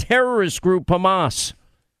condemning the terrorist group Hamas.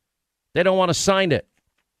 They don't want to sign it.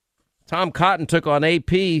 Tom Cotton took on AP.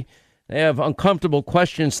 They have uncomfortable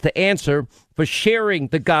questions to answer for sharing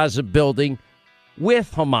the Gaza building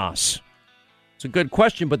with Hamas. It's a good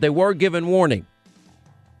question, but they were given warning.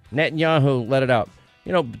 Netanyahu let it out.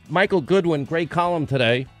 You know, Michael Goodwin, great column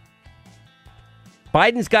today.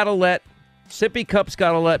 Biden's got to let, Sippy Cup's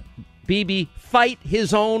got to let Bibi fight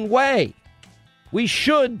his own way. We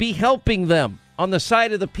should be helping them on the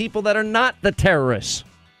side of the people that are not the terrorists.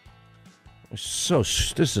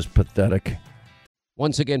 This is pathetic.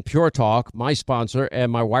 Once again, Pure Talk, my sponsor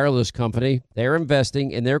and my wireless company, they're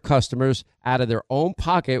investing in their customers out of their own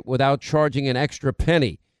pocket without charging an extra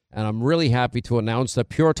penny. And I'm really happy to announce that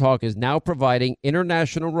Pure Talk is now providing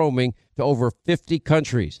international roaming to over 50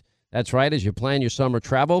 countries. That's right. As you plan your summer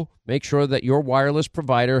travel, make sure that your wireless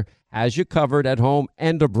provider has you covered at home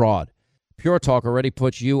and abroad. Pure Talk already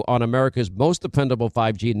puts you on America's most dependable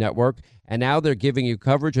 5G network, and now they're giving you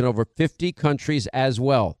coverage in over 50 countries as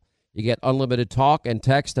well. You get unlimited talk and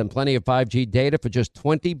text and plenty of 5G data for just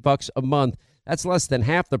 $20 a month. That's less than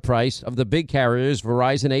half the price of the big carriers,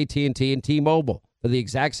 Verizon, AT&T, and T-Mobile, for the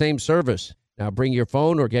exact same service. Now bring your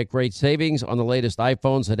phone or get great savings on the latest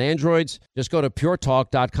iPhones and Androids. Just go to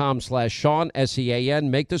puretalk.com/Sean,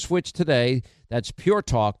 S-E-A-N. Make the switch today. That's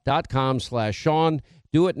puretalk.com/Sean.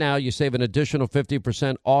 Do it now. You save an additional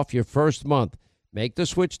 50% off your first month. Make the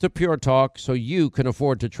switch to Pure Talk so you can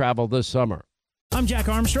afford to travel this summer. I'm Jack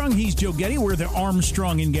Armstrong. He's Joe Getty. We're the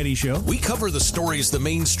Armstrong and Getty Show. We cover the stories the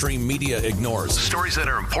mainstream media ignores. Stories that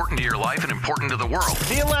are important to your life and important to the world.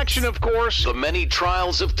 The election, of course. The many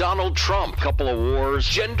trials of Donald Trump. Couple of wars.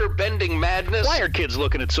 Gender-bending madness. Why are kids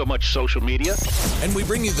looking at so much social media? And we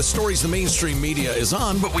bring you the stories the mainstream media is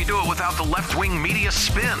on, but we do it without the left-wing media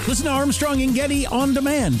spin. Listen to Armstrong and Getty on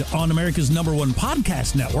demand on America's #1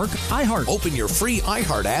 podcast network, iHeart. Open your free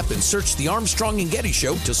iHeart app and search The Armstrong and Getty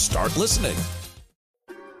Show to start listening.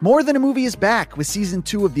 More Than a Movie is back with Season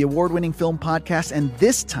 2 of the award-winning film podcast, and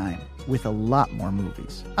this time with a lot more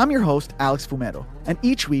movies. I'm your host, Alex Fumero, and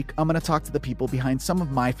each week I'm going to talk to the people behind some of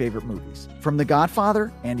my favorite movies. From The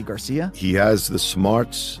Godfather, Andy Garcia. He has the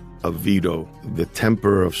smarts of Vito, the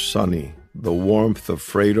temper of Sonny, the warmth of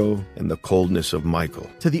Fredo, and the coldness of Michael.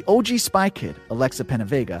 To the OG Spy Kid, Alexa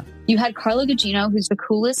Penavega. You had Carla Gugino, who's the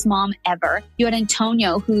coolest mom ever. You had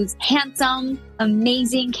Antonio, who's handsome,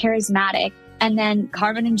 amazing, charismatic. And then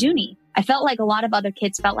Carmen and Junie. I felt like a lot of other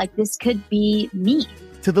kids felt like this could be me.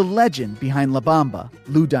 To the legend behind La Bamba,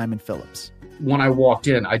 Lou Diamond Phillips. when I walked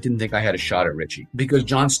in, I didn't think I had a shot at Richie because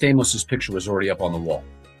John Stamos' picture was already up on the wall.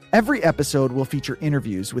 Every episode will feature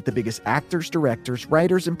interviews with the biggest actors, directors,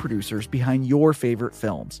 writers, and producers behind your favorite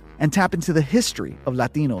films and tap into the history of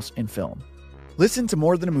Latinos in film. Listen to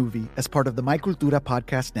More Than a Movie as part of the My Cultura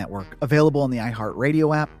podcast network, available on the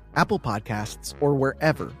iHeartRadio app, Apple Podcasts, or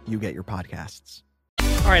wherever you get your podcasts.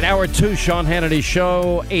 All right, Hour 2, Sean Hannity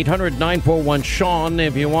Show, 800-941-SEAN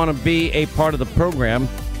if you want to be a part of the program.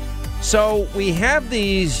 So we have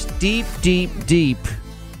these deep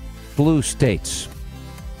blue states.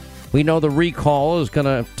 We know the recall is going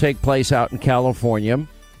to take place out in California.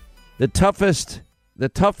 The toughest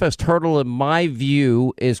hurdle, in my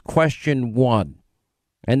view, is question 1,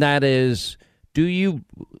 and that is, do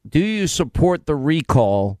you support the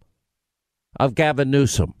recall of Gavin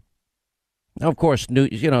Newsom? Now, of course,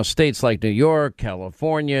 states like New York,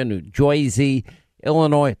 California, New Jersey,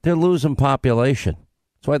 Illinois, they're losing population.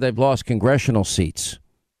 That's why they've lost congressional seats.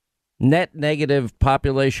 Net negative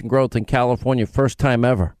population growth in California, first time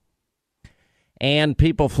ever. And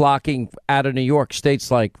people flocking out of New York,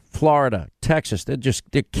 states like Florida, Texas,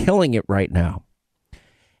 they're killing it right now.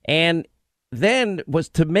 And then was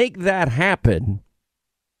to make that happen,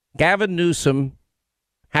 Gavin Newsom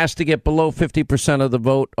has to get below 50% of the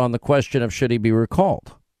vote on the question of should he be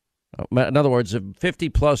recalled. In other words, if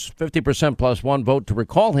 50% plus one vote to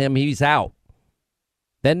recall him, he's out.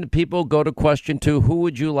 Then people go to question 2, who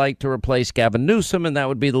would you like to replace Gavin Newsom? And that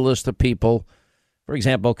would be the list of people. For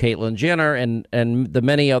example, Caitlyn Jenner and the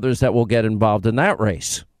many others that will get involved in that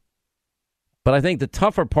race. But I think the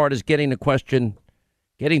tougher part is getting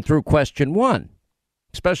through question 1,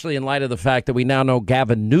 especially in light of the fact that we now know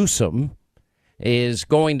Gavin Newsom is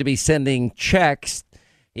going to be sending checks.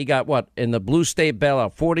 He got in the blue state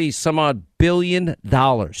bailout, $40-some-odd billion.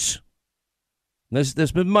 There's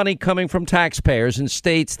been money coming from taxpayers in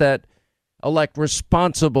states that elect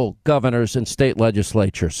responsible governors and state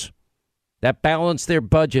legislatures that balance their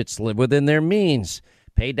budgets, live within their means,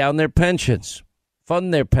 pay down their pensions,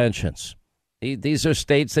 fund their pensions. These are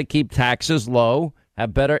states that keep taxes low,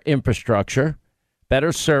 have better infrastructure,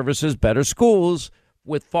 better services, better schools,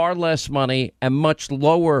 with far less money and much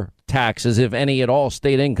lower taxes, if any at all,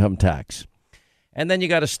 state income tax. And then you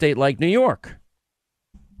got a state like New York.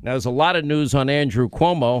 Now, there's a lot of news on Andrew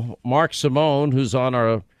Cuomo. Mark Simone, who's on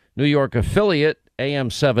our New York affiliate, AM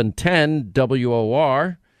 710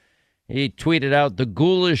 WOR, he tweeted out, the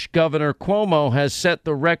ghoulish Governor Cuomo has set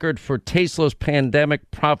the record for tasteless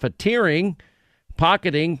pandemic profiteering,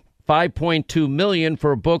 pocketing $5.2 million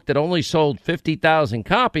for a book that only sold 50,000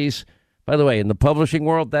 copies. By the way, in the publishing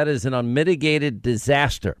world, that is an unmitigated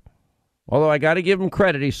disaster. Although I got to give him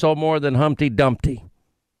credit, he sold more than Humpty Dumpty.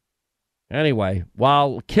 Anyway,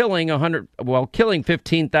 while killing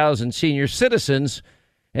 15,000 senior citizens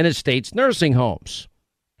in his state's nursing homes.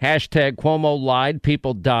 Hashtag Cuomo lied,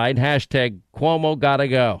 people died. Hashtag Cuomo gotta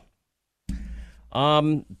go.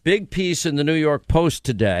 Big piece in the New York Post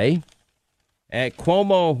today.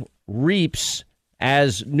 Cuomo reaps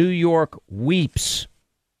as New York weeps.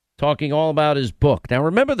 Talking all about his book. Now,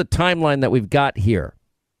 remember the timeline that we've got here.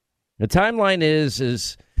 The timeline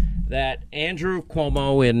is that Andrew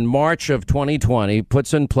Cuomo in March of 2020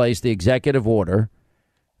 puts in place the executive order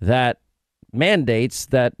that mandates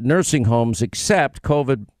that nursing homes accept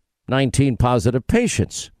COVID-19 positive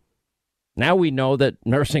patients. Now we know that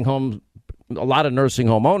a lot of nursing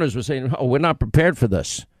home owners were saying, we're not prepared for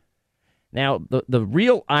this. Now, the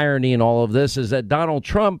real irony in all of this is that Donald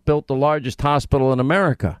Trump built the largest hospital in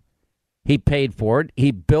America. He paid for it.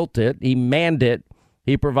 He built it. He manned it.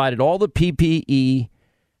 He provided all the PPE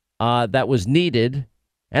that was needed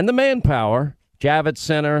and the manpower. Javits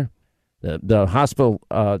Center, the hospital,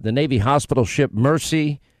 the Navy hospital ship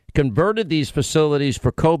Mercy, converted these facilities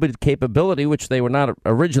for COVID capability, which they were not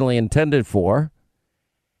originally intended for.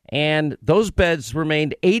 And those beds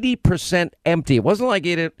remained 80% empty. It wasn't like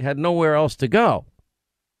it had nowhere else to go.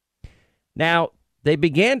 Now, they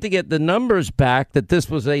began to get the numbers back that this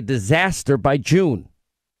was a disaster by June.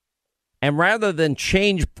 And rather than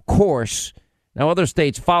change course, now other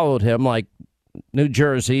states followed him, like New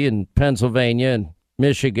Jersey and Pennsylvania and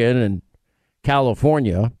Michigan and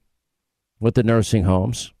California with the nursing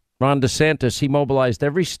homes. Ron DeSantis, he mobilized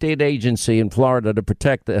every state agency in Florida to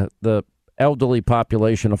protect the elderly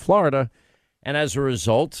population of Florida. And as a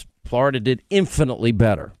result, Florida did infinitely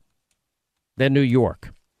better than New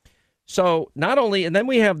York. So not only, and then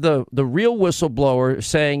we have the real whistleblower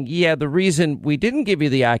saying, yeah, the reason we didn't give you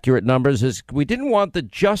the accurate numbers is we didn't want the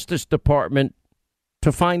Justice Department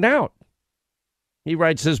to find out. He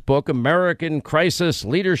writes his book, American Crisis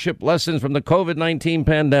Leadership Lessons from the COVID-19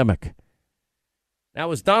 Pandemic. Now, it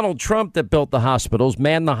was Donald Trump that built the hospitals,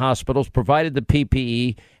 manned the hospitals, provided the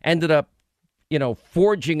PPE, ended up,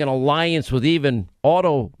 forging an alliance with even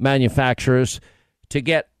auto manufacturers to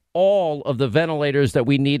get all of the ventilators that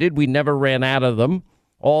we needed. We never ran out of them.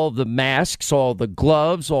 All the masks, all the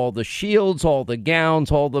gloves, all the shields, all the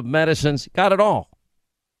gowns, all the medicines, got it all.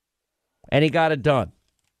 And he got it done.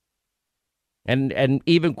 And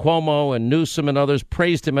even Cuomo and Newsom and others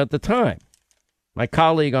praised him at the time. My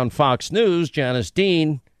colleague on Fox News, Janice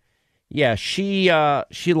Dean, she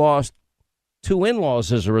lost 2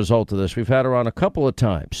 in-laws as a result of this. We've had her on a couple of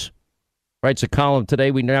times. Writes a column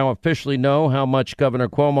today. We now officially know how much Governor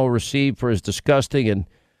Cuomo received for his disgusting and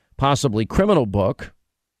possibly criminal book.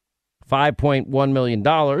 $5.1 million.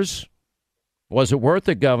 Was it worth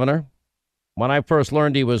it, Governor? When I first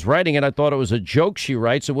learned he was writing it, I thought it was a joke, she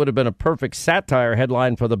writes. It would have been a perfect satire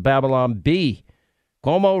headline for the Babylon Bee.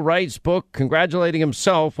 Cuomo writes book congratulating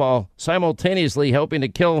himself while simultaneously helping to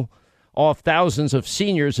kill off thousands of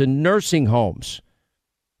seniors in nursing homes.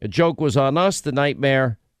 A joke was on us. The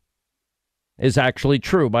nightmare is actually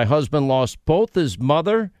true. My husband lost both his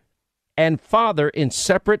mother and father in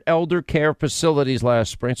separate elder care facilities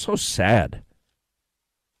last spring. So sad.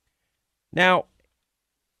 Now,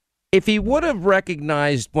 if he would have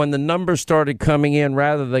recognized when the numbers started coming in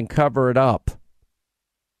rather than cover it up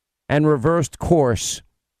and reversed course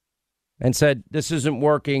and said, this isn't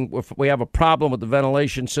working, we have a problem with the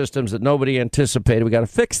ventilation systems that nobody anticipated, we got to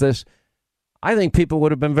fix this, I think people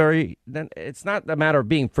would have been it's not a matter of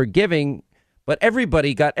being forgiving, but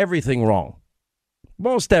everybody got everything wrong.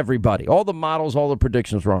 Most everybody. All the models, all the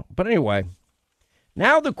predictions wrong. But anyway,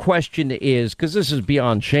 now the question is, because this is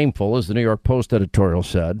beyond shameful, as the New York Post editorial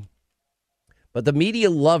said, but the media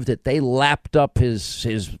loved it. They lapped up his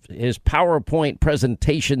PowerPoint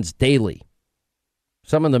presentations daily.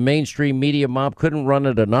 Some of the mainstream media mob couldn't run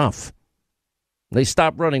it enough. They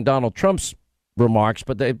stopped running Donald Trump's remarks,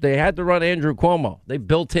 but they had to run Andrew Cuomo. They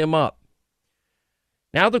built him up.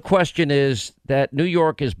 Now the question is that New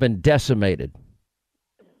York has been decimated.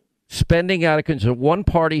 Spending out of control,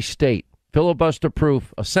 one-party state,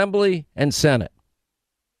 filibuster-proof Assembly and Senate.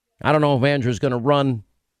 I don't know if Andrew's going to run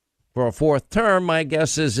for a 4th term. My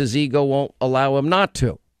guess is his ego won't allow him not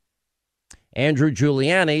to. Andrew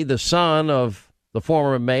Giuliani, the son of the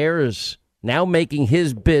former mayor, is now making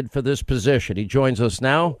his bid for this position. He joins us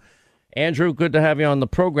now. Andrew, good to have you on the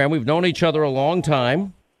program. We've known each other a long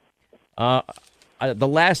time. The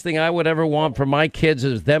last thing I would ever want for my kids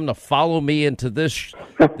is them to follow me into this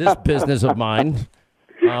business of mine.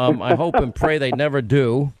 I hope and pray they never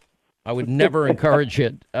do. I would never encourage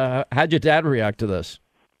it. How'd your dad react to this?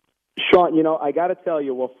 Sean, I got to tell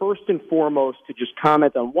you, well, first and foremost, to just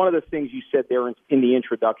comment on one of the things you said there in the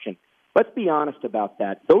introduction. Let's be honest about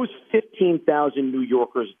that. Those 15,000 New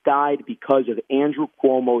Yorkers died because of Andrew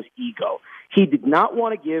Cuomo's ego. He did not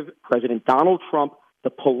want to give President Donald Trump the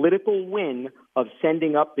political win of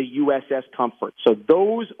sending up the USS Comfort. So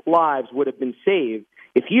those lives would have been saved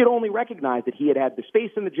if he had only recognized that he had the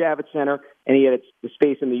space in the Javits Center and he had the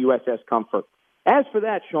space in the USS Comfort. As for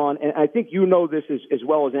that, Sean, and I think you know this as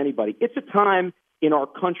well as anybody, it's a time in our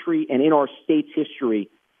country and in our state's history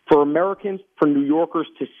for Americans, for New Yorkers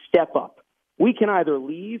to step up. We can either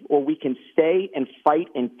leave or we can stay and fight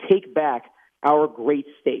and take back our great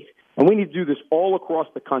state. And we need to do this all across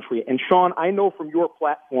the country. And, Sean, I know from your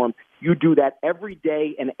platform you do that every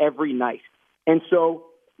day and every night. And so,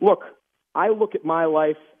 look, I look at my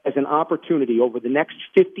life as an opportunity over the next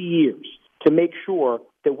 50 years to make sure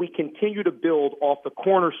that we continue to build off the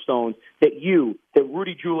cornerstones that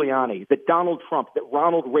Rudy Giuliani, that Donald Trump, that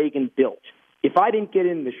Ronald Reagan built. If I didn't get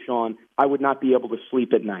in this, Sean, I would not be able to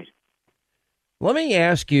sleep at night. Let me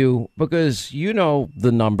ask you, because you know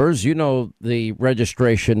the numbers, you know the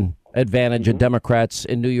registration advantage of Democrats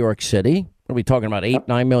in New York City. What are we talking about?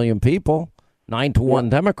 8-9 million people, 9-1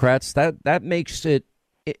 Democrats. That makes it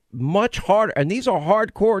much harder. And these are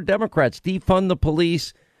hardcore Democrats. Defund the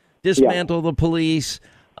police, dismantle the police,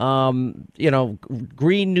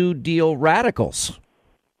 Green New Deal radicals.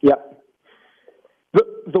 Yep.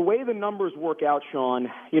 The way the numbers work out, Sean,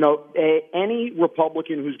 any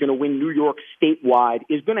Republican who's going to win New York statewide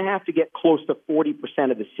is going to have to get close to 40%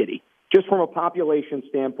 of the city. Just from a population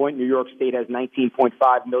standpoint, New York State has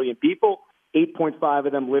 19.5 million people. 8.5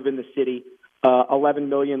 of them live in the city. 11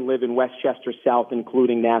 million live in Westchester South,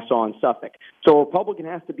 including Nassau and Suffolk. So a Republican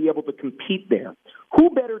has to be able to compete there.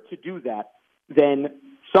 Who better to do that than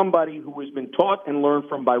somebody who has been taught and learned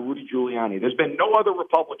from by Rudy Giuliani? There's been no other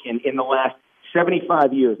Republican in the last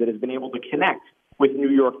 75 years that has been able to connect with New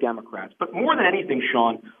York Democrats. But more than anything,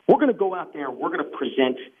 Sean, we're going to go out there, we're going to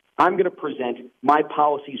present I'm going to present my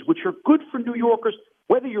policies, which are good for New Yorkers,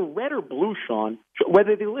 whether you're red or blue, Sean,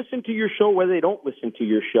 whether they listen to your show, whether they don't listen to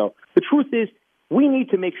your show. The truth is, we need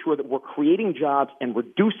to make sure that we're creating jobs and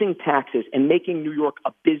reducing taxes and making New York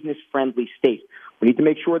a business-friendly state. We need to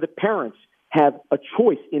make sure that parents have a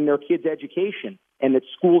choice in their kids' education and that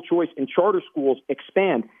school choice and charter schools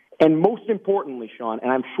expand. And most importantly, Sean,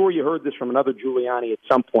 and I'm sure you heard this from another Giuliani at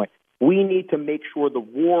some point, we need to make sure the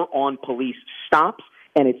war on police stops,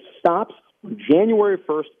 and it stops on January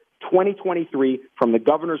 1st, 2023, from the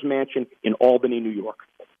governor's mansion in Albany, New York.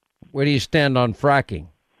 Where do you stand on fracking?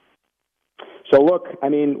 So, look, I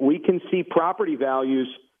mean, we can see property values,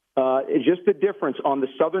 just the difference on the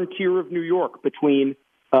southern tier of New York between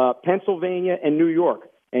Pennsylvania and New York.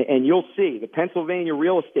 And you'll see the Pennsylvania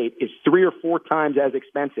real estate is 3 or 4 times as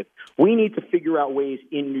expensive. We need to figure out ways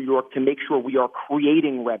in New York to make sure we are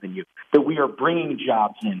creating revenue, that we are bringing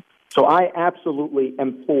jobs in. So I absolutely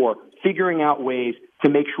am for figuring out ways to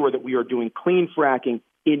make sure that we are doing clean fracking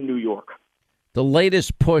in New York. The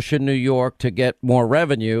latest push in New York to get more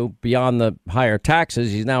revenue beyond the higher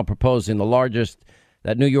taxes, he's now proposing the largest,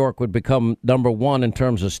 that New York would become number 1 in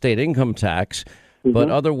terms of state income tax.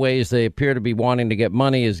 But other ways they appear to be wanting to get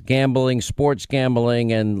money is gambling, sports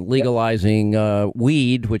gambling, and legalizing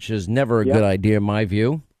weed, which is never a good idea in my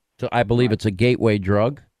view. So I believe it's a gateway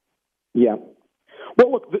drug. Yeah.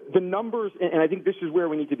 Well, look, the numbers, and I think this is where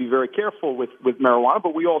we need to be very careful with marijuana,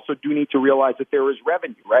 but we also do need to realize that there is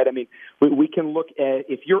revenue, right? I mean, we can look at,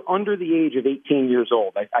 if you're under the age of 18 years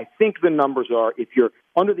old, I think the numbers are, if you're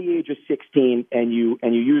under the age of 16 and you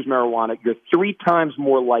use marijuana, you're 3 times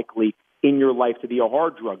more likely in your life to be a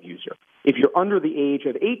hard drug user. If you're under the age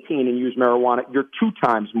of 18 and use marijuana, you're 2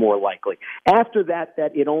 times more likely. After that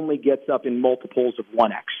it only gets up in multiples of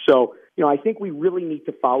 1x. So, I think we really need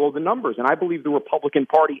to follow the numbers. And I believe the Republican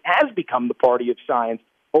Party has become the party of science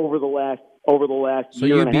over the last so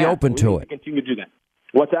year you'd and a be half. open to it. Continue to do that.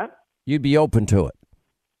 What's that? You'd be open to it.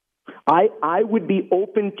 I would be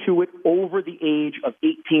open to it over the age of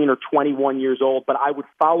 18 or 21 years old, but I would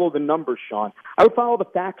follow the numbers, Sean. I would follow the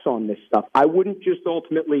facts on this stuff. I wouldn't just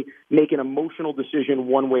ultimately make an emotional decision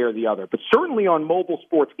one way or the other. But certainly on mobile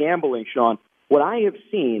sports gambling, Sean, what I have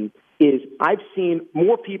seen is I've seen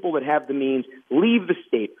more people that have the means leave the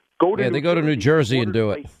state, go to they go to New Jersey and do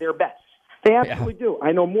it. Their bets. They absolutely do.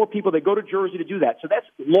 I know more people that go to Jersey to do that. So that's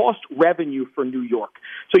lost revenue for New York.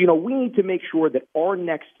 So, we need to make sure that our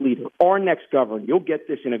next leader, our next governor, you'll get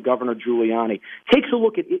this in a Governor Giuliani, takes a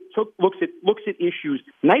look at it, looks at issues,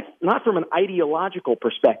 not from an ideological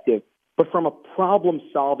perspective, but from a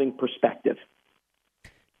problem-solving perspective.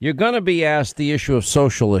 You're going to be asked the issue of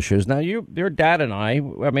social issues. Now, your dad and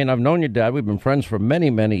I've known your dad. We've been friends for many,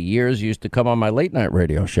 many years. You used to come on my late-night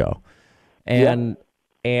radio show. And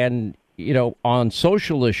on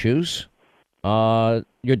social issues,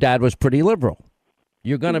 your dad was pretty liberal.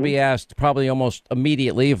 You're going to be asked probably almost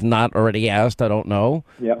immediately, if not already asked, I don't know,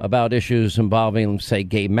 about issues involving, say,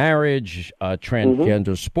 gay marriage,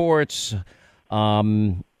 transgender sports,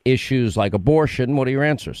 issues like abortion. What are your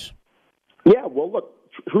answers? Yeah, well, look,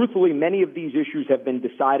 truthfully, many of these issues have been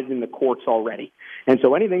decided in the courts already. And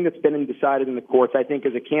so anything that's been decided in the courts, I think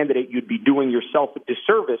as a candidate, you'd be doing yourself a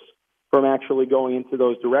disservice from actually going into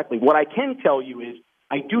those directly. What I can tell you is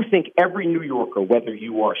I do think every New Yorker, whether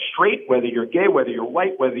you are straight, whether you're gay, whether you're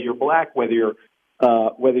white, whether you're black, whether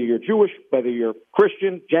you're Jewish, whether you're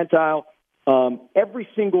Christian, Gentile, every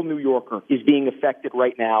single New Yorker is being affected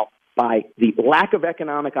right now by the lack of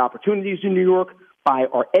economic opportunities in New York, by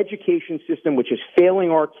our education system, which is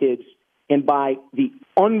failing our kids, and by the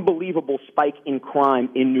unbelievable spike in crime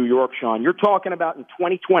in New York, Sean. You're talking about in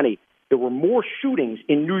 2020, there were more shootings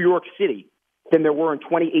in New York City than there were in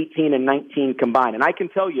 2018 and 19 combined. And I can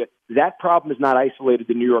tell you that problem is not isolated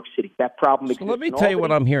to New York City. That problem exists. So let me tell you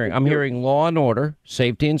what I'm hearing. I'm hearing law and order,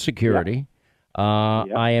 safety and security.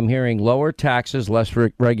 I am hearing lower taxes, less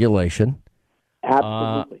regulation.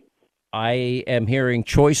 Absolutely. I am hearing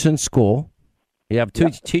choice in school. You have two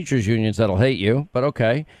teachers unions that'll hate you, but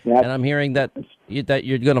okay. And I'm hearing that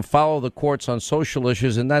you're going to follow the courts on social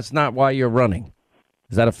issues, and that's not why you're running.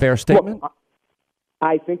 Is that a fair statement? Well,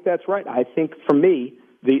 I think that's right. I think for me,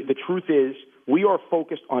 the truth is we are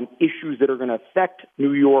focused on issues that are going to affect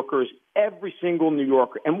New Yorkers, every single New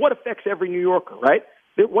Yorker. And what affects every New Yorker, right?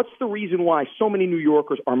 What's the reason why so many New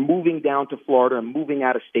Yorkers are moving down to Florida and moving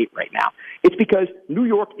out of state right now? It's because New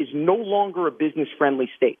York is no longer a business-friendly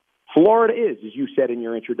state. Florida is, as you said in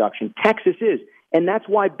your introduction. Texas is. And that's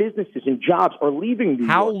why businesses and jobs are leaving New York.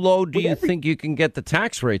 How low do you think you can get the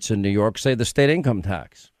tax rates in New York, say the state income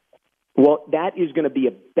tax? Well, that is going to be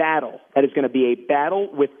a battle. That is going to be a battle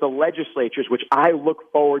with the legislatures, which I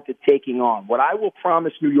look forward to taking on. What I will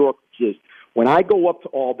promise New Yorkers is when I go up to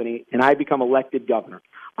Albany and I become elected governor,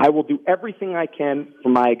 I will do everything I can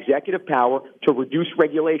from my executive power to reduce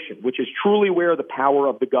regulation, which is truly where the power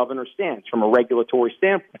of the governor stands from a regulatory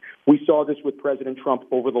standpoint. We saw this with President Trump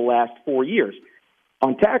over the last 4 years.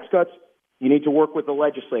 On tax cuts, you need to work with the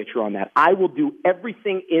legislature on that. I will do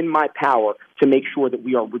everything in my power to make sure that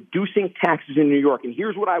we are reducing taxes in New York. And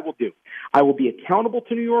here's what I will do. I will be accountable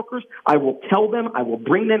to New Yorkers. I will tell them. I will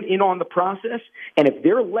bring them in on the process. And if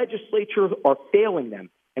their legislatures are failing them,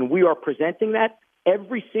 and we are presenting that,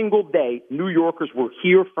 every single day, New Yorkers will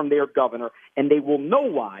hear from their governor, and they will know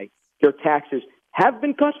why their taxes have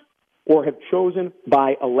been cut or have chosen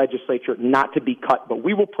by a legislature not to be cut. But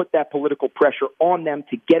we will put that political pressure on them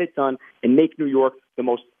to get it done and make New York the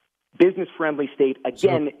most business-friendly state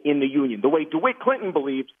again in the union, the way DeWitt Clinton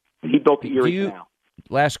believed when he built the Erie Canal.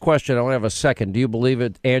 Last question. I only have a second. Do you believe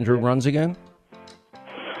it? Andrew runs again?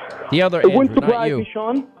 The other Andrew, wouldn't surprise not you. me,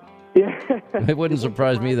 Sean. It wouldn't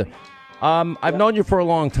surprise me either. I've known you for a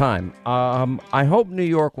long time. I hope New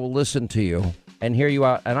York will listen to you and hear you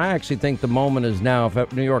out. And I actually think the moment is now.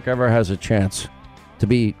 If New York ever has a chance to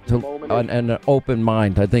be an open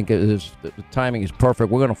mind, I think the timing is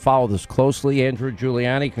perfect. We're going to follow this closely. Andrew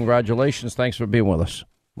Giuliani, congratulations. Thanks for being with us.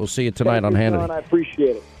 We'll see you tonight on Hannity. Sean, I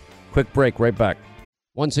appreciate it. Quick break, right back.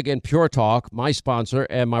 Once again, Pure Talk, my sponsor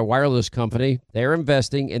and my wireless company, they're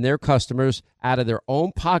investing in their customers out of their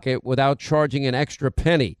own pocket without charging an extra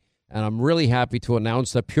penny. And I'm really happy to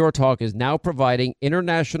announce that Pure Talk is now providing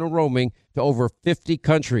international roaming to over 50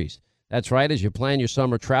 countries. That's right. As you plan your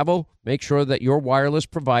summer travel, make sure that your wireless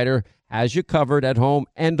provider has you covered at home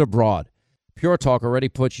and abroad. Pure Talk already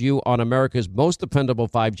puts you on America's most dependable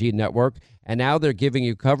 5G network, and now they're giving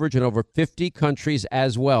you coverage in over 50 countries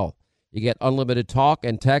as well. You get unlimited talk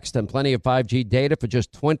and text and plenty of 5G data for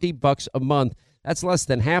just $20 a month. That's less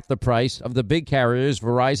than half the price of the big carriers,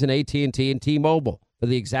 Verizon, AT&T, and T-Mobile, for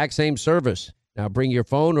the exact same service. Now bring your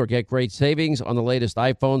phone or get great savings on the latest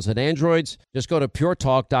iPhones and Androids. Just go to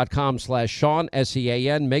puretalk.com/Sean,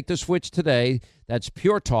 S-E-A-N. Make the switch today. That's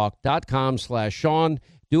puretalk.com/Sean.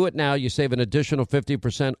 Do it now. You save an additional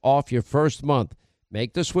 50% off your first month.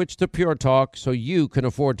 Make the switch to Pure Talk so you can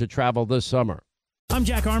afford to travel this summer. I'm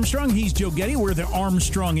Jack Armstrong. He's Joe Getty. We're the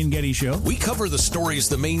Armstrong and Getty Show. We cover the stories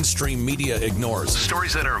the mainstream media ignores.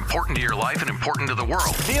 Stories that are important to your life and important to the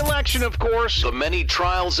world. The election, of course, the many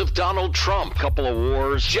trials of Donald Trump, couple of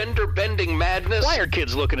wars, gender-bending madness. Why are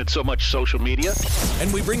kids looking at so much social media?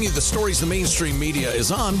 And we bring you the stories the mainstream media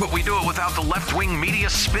is on, but we do it without the left-wing media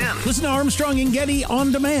spin. Listen to Armstrong and Getty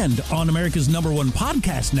on demand on America's #1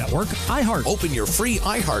 podcast network, iHeart. Open your free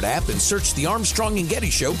iHeart app and search The Armstrong and Getty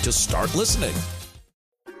Show to start listening.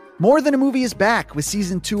 More Than a Movie is back with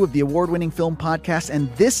Season 2 of the award-winning film podcast,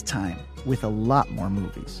 and this time with a lot more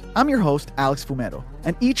movies. I'm your host, Alex Fumero,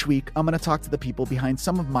 and each week I'm going to talk to the people behind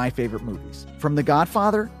some of my favorite movies. From The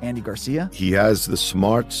Godfather, Andy Garcia. He has the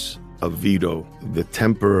smarts of Vito, the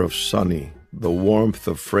temper of Sonny, the warmth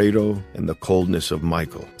of Fredo, and the coldness of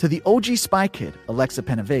Michael. To the OG Spy Kid, Alexa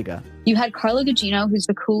Penavega. You had Carla Gugino, who's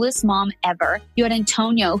the coolest mom ever. You had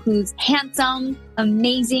Antonio, who's handsome,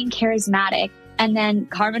 amazing, charismatic. And then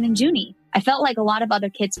Carmen and Junie. I felt like a lot of other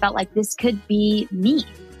kids felt like this could be me.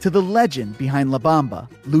 To the legend behind La Bamba,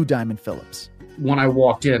 Lou Diamond Phillips. When I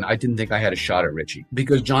walked in, I didn't think I had a shot at Richie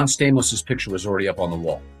because John Stamos' picture was already up on the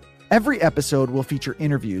wall. Every episode will feature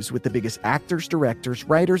interviews with the biggest actors, directors,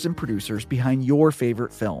 writers, and producers behind your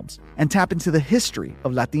favorite films and tap into the history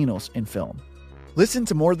of Latinos in film. Listen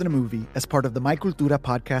to More Than a Movie as part of the My Cultura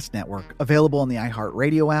podcast network, available on the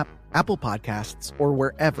iHeartRadio app, Apple Podcasts, or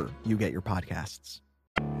wherever you get your podcasts.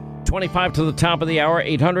 25 to the top of the hour,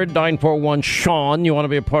 800-941-SEAN. You want to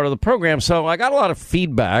be a part of the program. So I got a lot of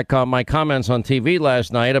feedback on my comments on TV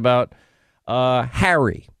last night about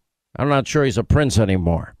Harry. I'm not sure he's a prince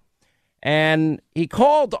anymore. And he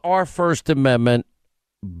called our First Amendment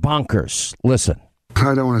bonkers. Listen.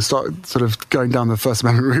 I don't want to start sort of going down the First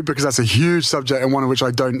Amendment route because that's a huge subject and one of which I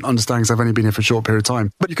don't understand because I've only been here for a short period of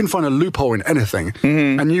time. But you can find a loophole in anything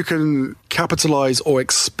and you can capitalize or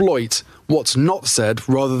exploit what's not said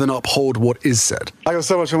rather than uphold what is said. I got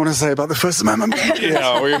so much I want to say about the First Amendment.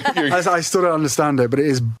 I still don't understand it, but it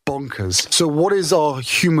is bonkers. So what is our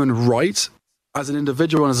human right as an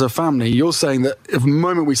individual and as a family? You're saying that if the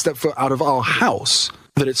moment we step foot out of our house,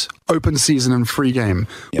 that it's open season and free game.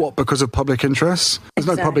 Yep. What, because of public interest? There's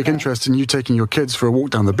no public interest in you taking your kids for a walk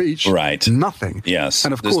down the beach. Right. Nothing. Yes.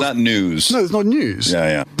 And of course, not news. No, it's not news. Yeah,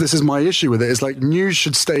 yeah. This is my issue with it. It's like news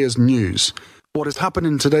should stay as news. What has happened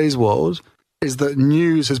in today's world is that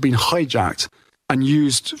news has been hijacked and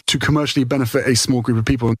used to commercially benefit a small group of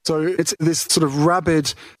people. So it's this sort of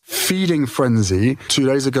rabid feeding frenzy. 2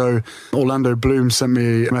 days ago, Orlando Bloom sent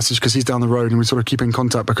me a message because he's down the road and we sort of keep in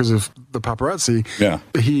contact because of the paparazzi. Yeah.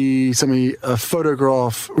 He sent me a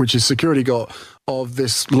photograph, which his security got, of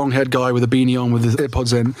this long-haired guy with a beanie on with his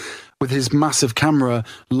earpods in, with his massive camera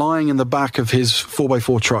lying in the back of his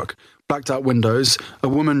 4x4 truck. Blacked out windows, a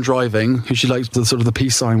woman driving, who she likes the sort of the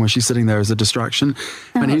peace sign where she's sitting there as a distraction.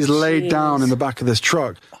 And he's laid down in the back of this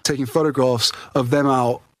truck, taking photographs of them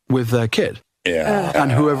out with their kid. Yeah.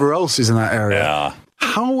 And whoever else is in that area. Yeah.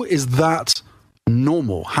 How is that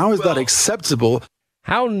normal? How is that acceptable?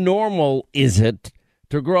 How normal is it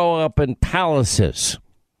to grow up in palaces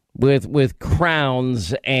with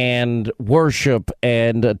crowns and worship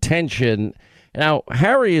and attention? Now,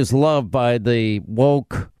 Harry is loved by the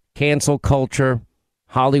woke cancel culture,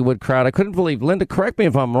 Hollywood crowd. I couldn't believe, Linda, correct me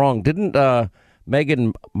if I'm wrong, didn't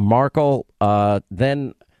Meghan Markle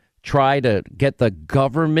then try to get the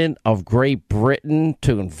government of Great Britain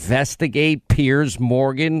to investigate Piers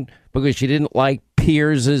Morgan because she didn't like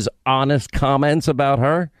Piers's honest comments about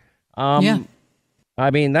her? Yeah.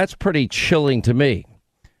 I mean, that's pretty chilling to me.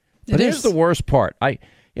 But here's the worst part. I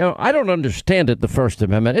don't understand it, the First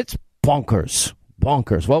Amendment. It's bonkers.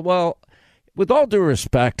 Well, with all due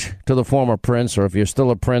respect to the former prince, or if you're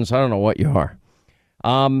still a prince, I don't know what you are.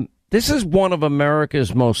 This is one of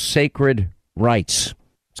America's most sacred rights.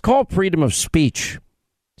 It's called freedom of speech.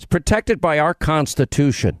 It's protected by our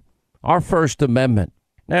Constitution, our First Amendment.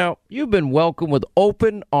 Now, you've been welcomed with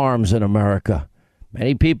open arms in America.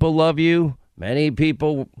 Many people love you. Many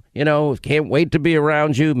people, can't wait to be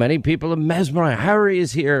around you. Many people are mesmerized. Harry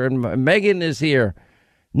is here and Meghan is here.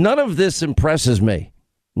 None of this impresses me.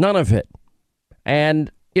 None of it.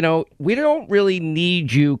 And, we don't really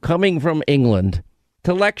need you coming from England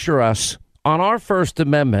to lecture us on our First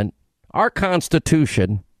Amendment, our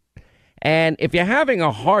Constitution. And if you're having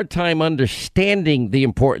a hard time understanding the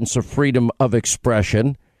importance of freedom of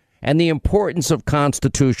expression and the importance of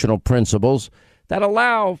constitutional principles that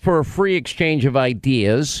allow for a free exchange of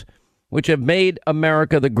ideas, which have made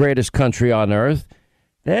America the greatest country on earth,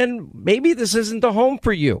 then maybe this isn't the home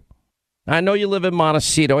for you. I know you live in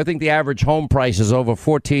Montecito. I think the average home price is over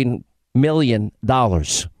 $14 million. I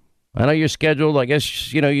know you're scheduled. I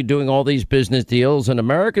guess, you're doing all these business deals, and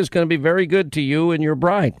America's going to be very good to you and your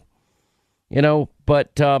bride.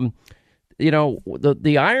 But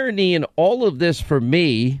the irony in all of this for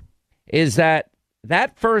me is that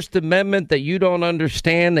First Amendment that you don't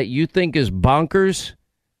understand, that you think is bonkers,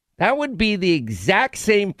 that would be the exact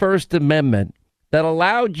same First Amendment that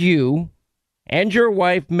allowed you and your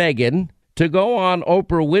wife, Meghan, to go on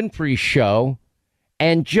Oprah Winfrey's show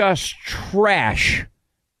and just trash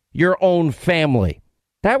your own family.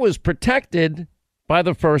 That was protected by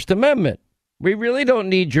the First Amendment. We really don't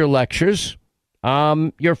need your lectures.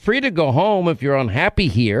 You're free to go home if you're unhappy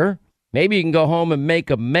here. Maybe you can go home and make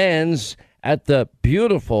amends at the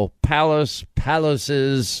beautiful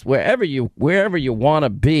palaces, wherever you want to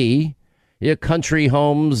be, your country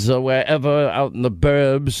homes or wherever out in the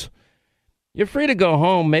burbs. You're free to go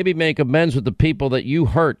home, maybe make amends with the people that you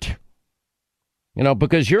hurt,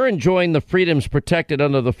 because you're enjoying the freedoms protected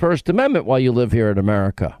under the First Amendment while you live here in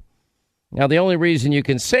America. Now, the only reason you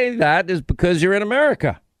can say that is because you're in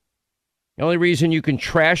America. The only reason you can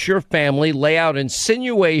trash your family, lay out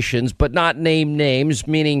insinuations, but not name names,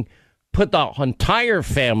 meaning put the entire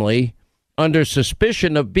family under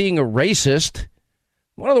suspicion of being a racist.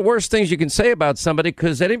 One of the worst things you can say about somebody,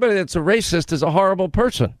 because anybody that's a racist is a horrible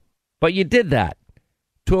person. But you did that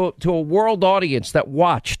to a world audience that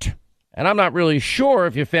watched. And I'm not really sure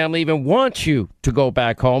if your family even wants you to go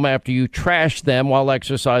back home after you trashed them while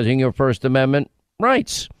exercising your First Amendment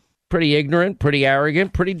rights. Pretty ignorant, pretty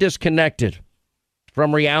arrogant, pretty disconnected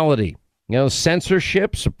from reality.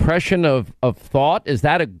 Censorship, suppression of thought, is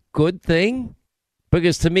that a good thing?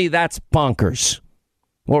 Because to me, that's bonkers.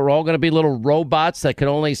 We're all going to be little robots that can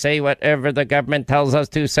only say whatever the government tells us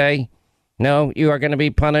to say. No, you are going to be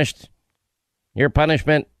punished. Your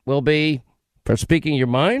punishment will be for speaking your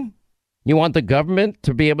mind. You want the government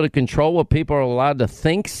to be able to control what people are allowed to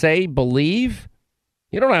think, say, believe.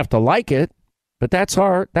 You don't have to like it, but that's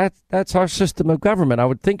our system of government. I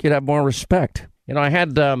would think you'd have more respect. I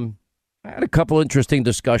had a couple interesting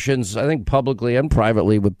discussions, I think publicly and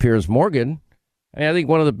privately, with Piers Morgan. I think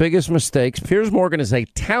one of the biggest mistakes, Piers Morgan is a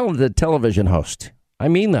talented television host. I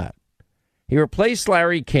mean that. He replaced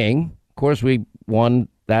Larry King. Of course, we won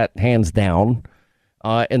that hands down.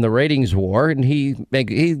 in the ratings war, and he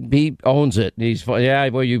owns it. He's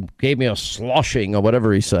well, you gave me a sloshing or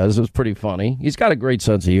whatever he says. It was pretty funny. He's got a great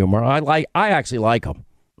sense of humor. I actually like him.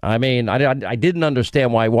 I mean, I didn't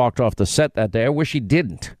understand why he walked off the set that day. I wish he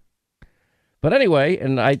didn't. But anyway,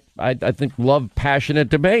 and I think love passionate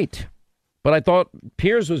debate. But I thought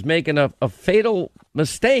Piers was making a fatal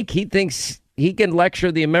mistake. He thinks he can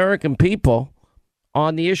lecture the American people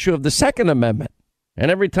on the issue of the Second Amendment. And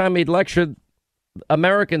every time he'd lecture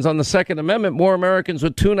Americans on the Second Amendment, more Americans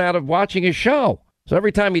would tune out of watching his show. So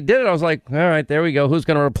every time he did it, I was like, all right, there we go. Who's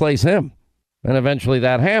going to replace him? And eventually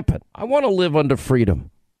that happened. I want to live under freedom.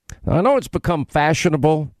 Now, I know it's become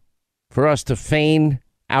fashionable for us to feign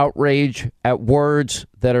outrage at words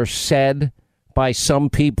that are said by some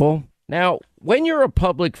people. Now, when you're a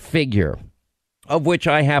public figure, of which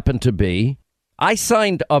I happen to be, I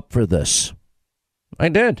signed up for this. I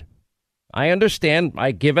did. I understand.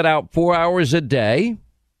 I give it out 4 hours a day,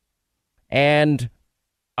 and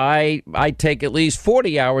I take at least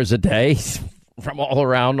 40 hours a day from all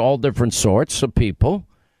around, all different sorts of people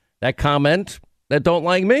that comment that don't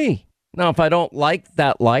like me. Now, if I don't like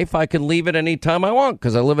that life, I can leave it anytime I want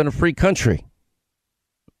because I live in a free country.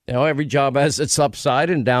 You know, every job has its upside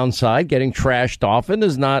and downside. Getting trashed often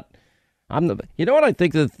is not. You know what I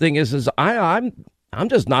think the thing is I'm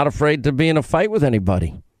just not afraid to be in a fight with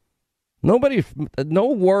anybody. No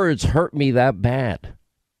words hurt me that bad.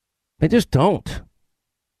 They just don't.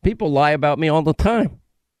 People lie about me all the time.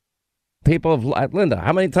 People have, Linda,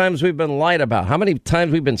 how many times we've been lied about? How many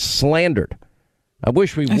times we've been slandered? I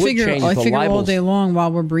wish we would change the libels. I figure all day long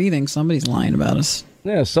while we're breathing, somebody's lying about us.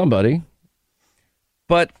 Yeah, somebody.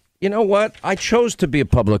 But you know what? I chose to be a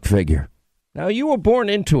public figure. Now, you were born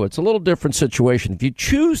into it. It's a little different situation. If you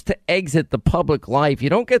choose to exit the public life, you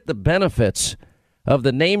don't get the benefits of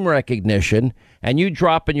the name recognition, and you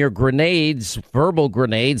dropping your grenades, verbal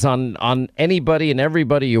grenades, on anybody and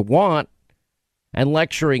everybody you want, and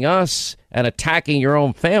lecturing us and attacking your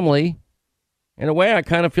own family. In a way, I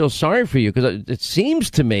kind of feel sorry for you, because it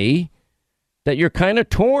seems to me that you're kind of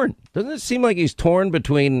torn. Doesn't it seem like he's torn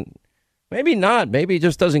between, maybe not, maybe he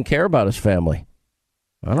just doesn't care about his family?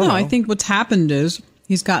 I don't know. I think what's happened is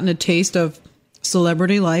he's gotten a taste of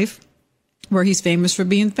celebrity life where he's famous for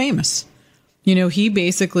being famous. You know, he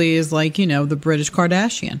basically is like, the British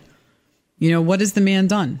Kardashian. What has the man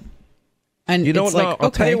done? And you don't know.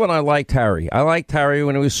 I'll tell you when I liked Harry. I liked Harry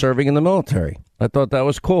when he was serving in the military. I thought that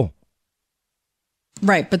was cool.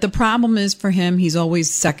 Right. But the problem is for him, he's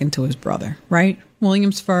always second to his brother, right?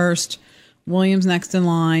 William's first, William's next in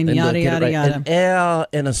line, and yada, yada, yada. An heir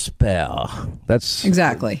and a spare. That's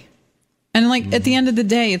exactly. And at the end of the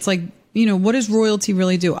day, it's like, what does royalty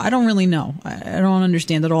really do? I don't really know. I don't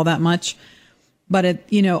understand it all that much. But,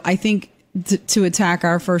 I think to attack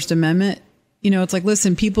our First Amendment, it's like,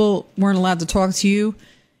 listen, people weren't allowed to talk to you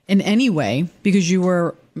in any way because you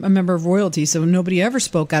were a member of royalty. So nobody ever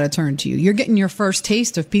spoke out of turn to you. You're getting your first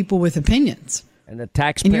taste of people with opinions. And the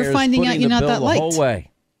taxpayers and you're finding out you're not that liked. The whole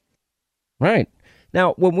way. Right.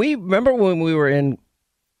 Now, when we were in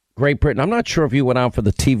Great Britain, I'm not sure if you went out for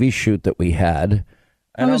the TV shoot that we had.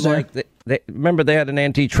 And I was I'm like, remember they had an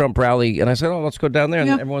anti-Trump rally, and I said, let's go down there. And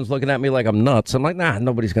everyone's looking at me like I'm nuts. I'm like,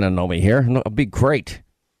 nobody's going to know me here. No, it'll be great.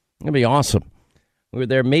 It'll be awesome. We were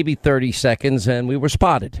there maybe 30 seconds, and we were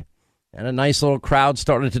spotted. And a nice little crowd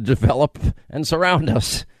started to develop and surround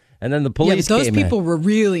us. And then the police came in. Those people were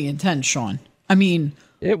really intense, Sean. I mean,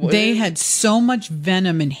 they had so much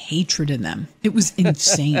venom and hatred in them. It was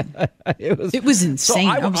insane. It was insane.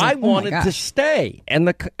 So I wanted to stay, and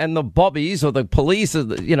the bubbies or the police,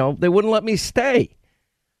 they wouldn't let me stay.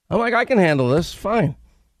 I'm like, I can handle this, fine.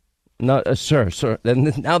 No, sir.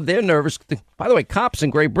 And now they're nervous. By the way, cops in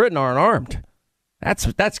Great Britain aren't armed.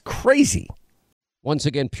 That's crazy. Once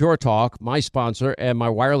again, Pure Talk, my sponsor and my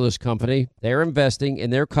wireless company, they're investing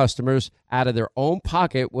in their customers out of their own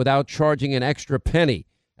pocket without charging an extra penny.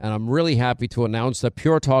 And I'm really happy to announce that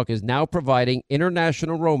Pure Talk is now providing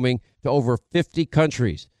international roaming to over 50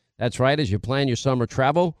 countries. That's right. As you plan your summer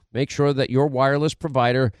travel, make sure that your wireless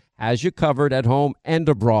provider has you covered at home and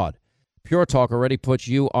abroad. Pure Talk already puts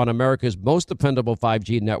you on America's most dependable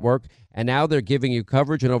 5G network, and now they're giving you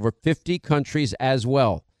coverage in over 50 countries as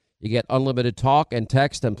well. You get unlimited talk and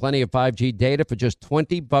text and plenty of 5G data for just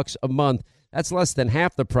 $20 a month. That's less than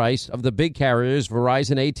half the price of the big carriers,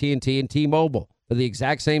 Verizon, AT&T, and T-Mobile, for the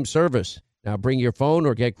exact same service. Now bring your phone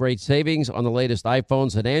or get great savings on the latest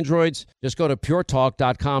iPhones and Androids. Just go to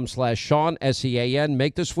puretalk.com/Sean, S-E-A-N.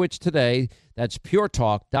 Make the switch today. That's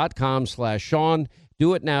puretalk.com/Sean.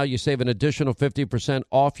 Do it now. You save an additional 50%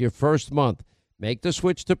 off your first month. Make the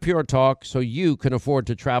switch to Pure Talk so you can afford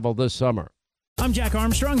to travel this summer. I'm Jack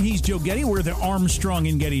Armstrong. He's Joe Getty. We're the Armstrong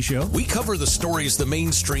and Getty Show. We cover the stories the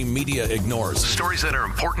mainstream media ignores. Stories that are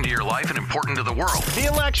important to your life and important to the world. The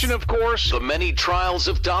election, of course, the many trials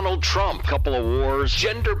of Donald Trump, couple of wars,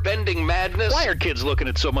 gender-bending madness. Why are kids looking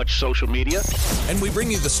at so much social media? And we bring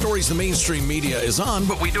you the stories the mainstream media is on,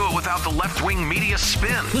 but we do it without the left-wing media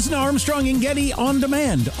spin. Listen to Armstrong and Getty on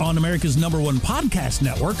demand on America's #1 podcast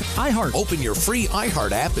network, iHeart. Open your free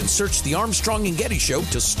iHeart app and search The Armstrong and Getty Show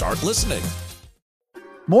to start listening.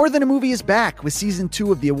 More Than a Movie is back with season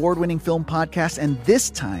 2 of the award-winning film podcast, and this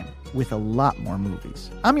time with a lot more movies.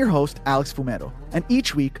 I'm your host, Alex Fumero, and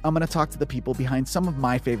each week I'm going to talk to the people behind some of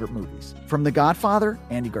my favorite movies. From The Godfather,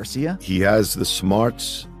 Andy Garcia. He has the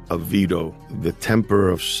smarts of Vito, the temper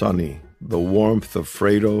of Sonny, the warmth of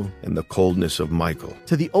Fredo, and the coldness of Michael.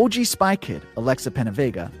 To the OG Spy Kid, Alexa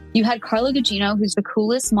Penavega. You had Carla Gugino, who's the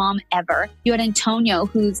coolest mom ever. You had Antonio,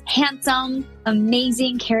 who's handsome,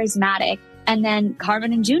 amazing, charismatic. And then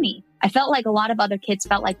Carmen and Junie. I felt like a lot of other kids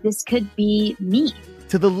felt like this could be me.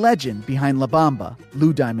 To the legend behind La Bamba,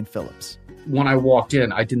 Lou Diamond Phillips. When I walked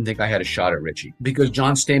in, I didn't think I had a shot at Richie because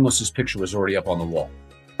John Stamos' picture was already up on the wall.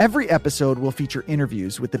 Every episode will feature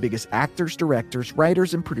interviews with the biggest actors, directors,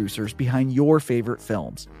 writers, and producers behind your favorite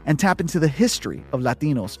films and tap into the history of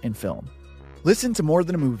Latinos in film. Listen to More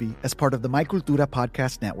Than a Movie as part of the My Cultura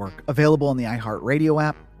podcast network, available on the iHeartRadio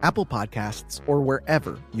app, Apple Podcasts, or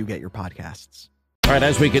wherever you get your podcasts. All right,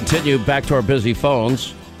 as we continue back to our busy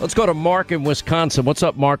phones, let's go to Mark in Wisconsin. What's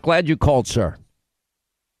up, Mark? Glad you called, sir.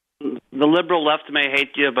 The liberal left may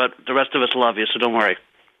hate you, but the rest of us love you, so don't worry.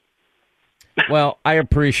 Well, I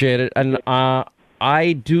appreciate it. And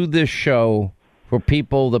I do this show for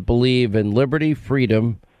people that believe in liberty,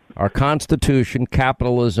 freedom, our Constitution,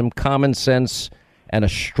 capitalism, common sense, and a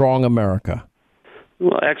strong America.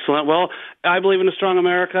 Well, excellent. Well, I believe in a strong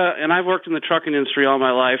America, and I've worked in the trucking industry all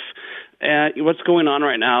my life. And what's going on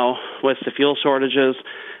right now with the fuel shortages,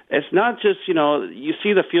 it's not just, you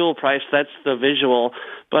see the fuel price, that's the visual,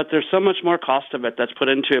 but there's so much more cost of it that's put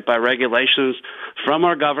into it by regulations from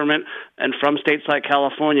our government and from states like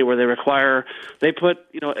California where they put,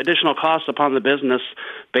 additional costs upon the business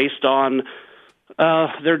based on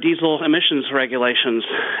their diesel emissions regulations.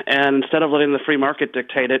 And instead of letting the free market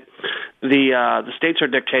dictate it, the states are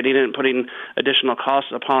dictating it and putting additional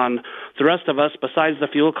costs upon the rest of us besides the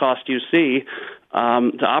fuel cost you see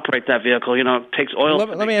to operate that vehicle. It takes oil.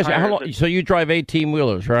 Let me ask you, how long, so you drive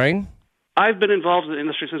 18-wheelers, right? I've been involved in the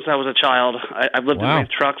industry since I was a child. I've lived in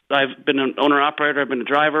trucks. I've been an owner-operator. I've been a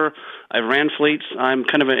driver. I've ran fleets. I'm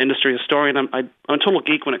kind of an industry historian. I'm a total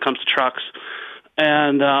geek when it comes to trucks.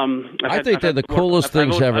 And I think they're the coolest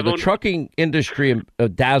things ever. The trucking industry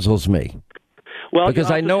dazzles me. Well,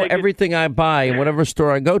 because I know everything I buy in whatever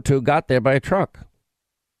store I go to got there by a truck.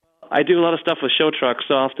 I do a lot of stuff with show trucks,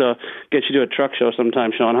 so I'll have to get you to a truck show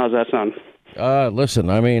sometime, Sean. How's that sound? Listen,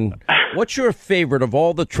 I mean, what's your favorite of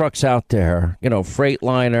all the trucks out there?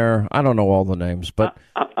 Freightliner. I don't know all the names, but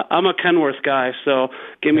I'm a Kenworth guy, so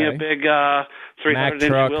give me a big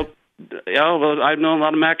 300-inch wheel. Yeah, well, I've known a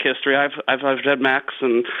lot of Mack history. I've had Macks,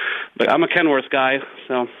 but I'm a Kenworth guy,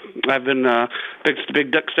 so I've been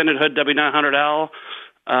big extended hood W900L.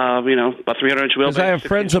 About 300-inch wheel. Because I have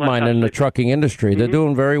friends of mine in the trucking industry. They're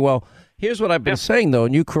doing very well. Here's what I've been saying, though,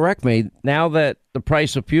 and you correct me. Now that the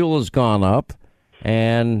price of fuel has gone up,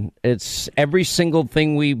 and it's every single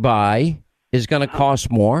thing we buy is going to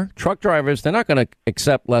cost more. Truck drivers, they're not going to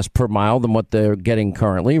accept less per mile than what they're getting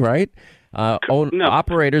currently, right?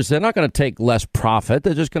 Operators, they're not going to take less profit.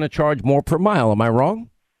 They're just going to charge more per mile. Am I wrong?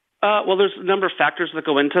 Well, there's a number of factors that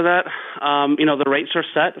go into that. The rates are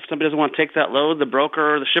set. If somebody doesn't want to take that load, the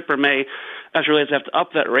broker or the shipper may actually have to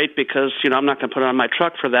up that rate because, I'm not going to put it on my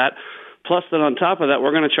truck for that. Plus, then on top of that,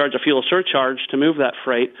 we're going to charge a fuel surcharge to move that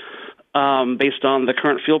freight based on the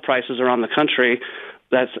current fuel prices around the country.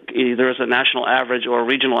 That's either as a national average or a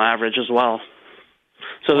regional average as well.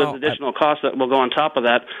 So there's additional costs that will go on top of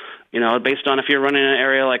that, based on if you're running in an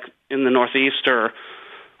area like in the Northeast or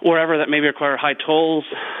wherever that maybe require high tolls,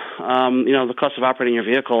 the cost of operating your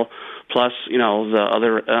vehicle, plus, the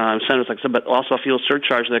other incentives, like I said, but also a fuel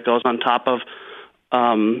surcharge that goes on top of,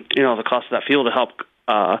 the cost of that fuel to help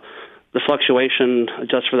the fluctuation,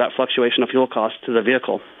 adjust for that fluctuation of fuel costs to the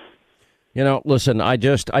vehicle. Listen, I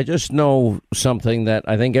just know something that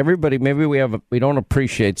I think everybody, maybe we don't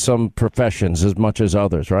appreciate some professions as much as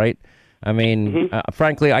others, right? I mean,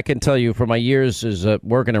 frankly, I can tell you from my years as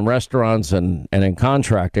working in restaurants and in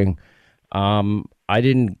contracting, I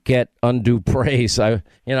didn't get undue praise. I'd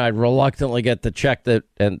reluctantly get the check that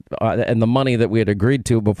and the money that we had agreed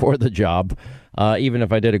to before the job, even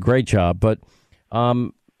if I did a great job. But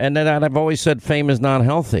And then I've always said fame is not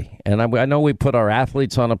healthy. And I know we put our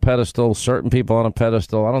athletes on a pedestal, certain people on a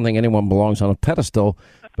pedestal. I don't think anyone belongs on a pedestal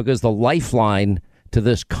because the lifeline to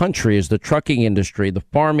this country is the trucking industry, the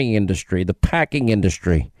farming industry, the packing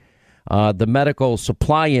industry, the medical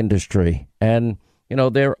supply industry. And, you know,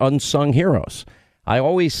 they're unsung heroes. I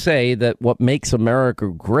always say that what makes America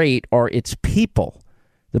great are its people,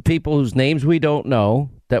 the people whose names we don't know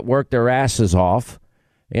that work their asses off,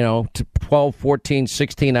 12, 14,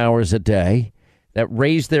 16 hours a day, that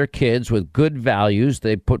raise their kids with good values.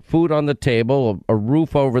 They put food on the table, a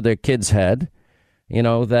roof over their kid's head,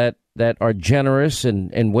 that are generous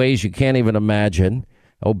in ways you can't even imagine,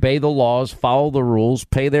 obey the laws, follow the rules,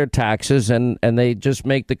 pay their taxes, and they just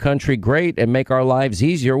make the country great and make our lives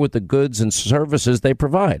easier with the goods and services they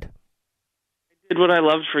provide. I did what I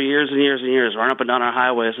loved for years and years and years, run up and down our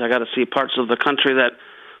highways. I got to see parts of the country that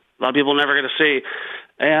a lot of people never get to see.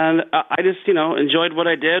 And I just, enjoyed what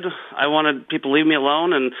I did. I wanted people to leave me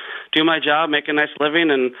alone and do my job, make a nice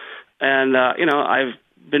living. And I've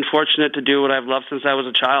been fortunate to do what I've loved since I was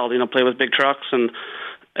a child, play with big trucks and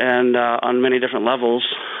on many different levels.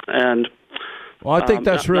 And well, I think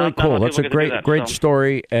that's really cool. That's a great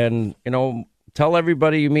story. And, tell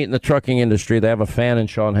everybody you meet in the trucking industry they have a fan in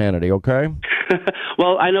Sean Hannity, okay?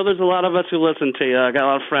 Well, I know there's a lot of us who listen to you. I got a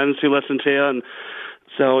lot of friends who listen to you, and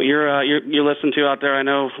so you're listened to out there. I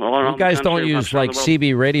know all around. You guys don't use like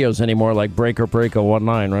CB radios anymore, like Breaker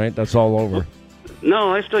 19, right? That's all over.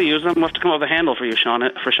 No, I still use them. We'll have to come up with a handle for you, Sean.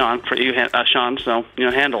 Sean. So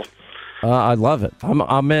handle. I love it.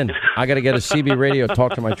 I'm in. I got to get a CB radio.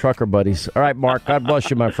 Talk to my trucker buddies. All right, Mark. God bless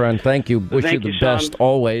you, my friend. Thank you. Wish you the best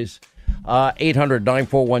always.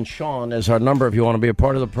 800-941-SEAN is our number if you want to be a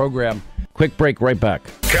part of the program. Quick break, right back.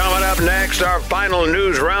 Coming up next, our final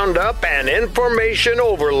news roundup and information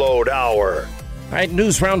overload hour. All right,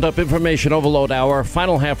 news roundup, information overload hour.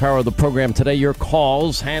 Final half hour of the program today. Your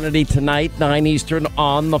calls, Hannity tonight, 9 Eastern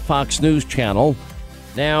on the Fox News Channel.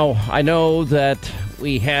 Now, I know that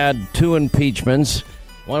we had 2 impeachments,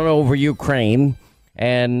 one over Ukraine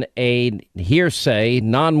and a hearsay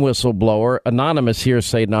non-whistleblower, anonymous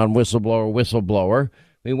hearsay non-whistleblower, whistleblower.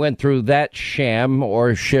 We went through that sham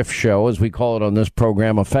or shift show, as we call it on this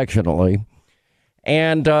program affectionately.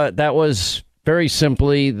 And that was very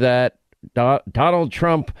simply that Donald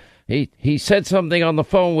Trump, he said something on the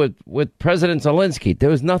phone with President Zelensky.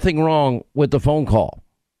 There was nothing wrong with the phone call.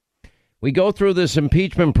 We go through this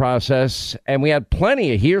impeachment process, and we had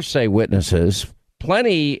plenty of hearsay witnesses,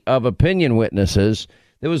 plenty of opinion witnesses.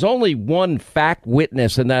 There was only one fact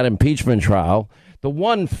witness in that impeachment trial. The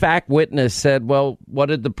one fact witness said, well, what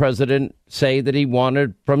did the president say that he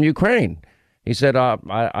wanted from Ukraine? He said, I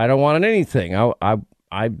don't want anything. I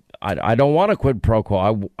don't want a quid pro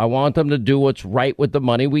quo. I want them to do what's right with the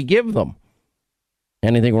money we give them.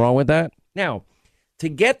 Anything wrong with that? Now, to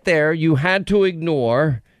get there, you had to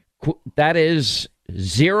ignore, that is,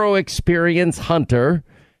 zero experience Hunter,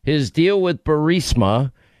 his deal with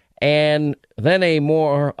Burisma, and then a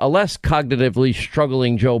less cognitively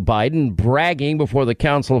struggling Joe Biden bragging before the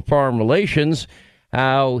Council of Foreign Relations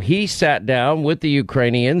how he sat down with the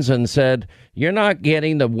Ukrainians and said, you're not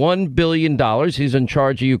getting the $1 billion. He's in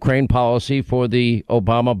charge of Ukraine policy for the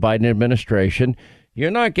Obama-Biden administration.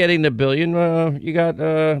 You're not getting the billion. You got,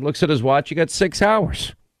 looks at his watch, you got 6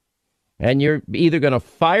 hours. And you're either going to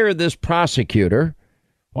fire this prosecutor.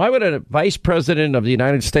 Why would a vice president of the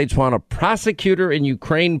United States want a prosecutor in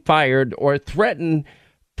Ukraine fired or threaten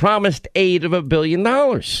promised aid of $1 billion?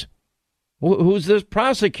 Who's this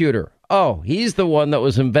prosecutor? Oh, he's the one that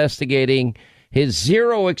was investigating his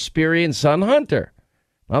zero experience son Hunter.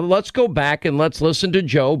 Now, let's go back and let's listen to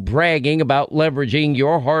Joe bragging about leveraging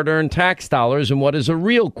your hard-earned tax dollars and what is a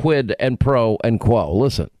real quid and pro and quo.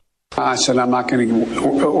 Listen. I said, we're not going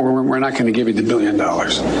to give you the $1 billion.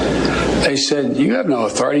 They said, you have no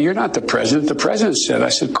authority. You're not the president. The president said, I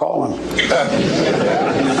said, call him.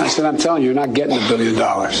 I said, I'm telling you, you're not getting the $1 billion.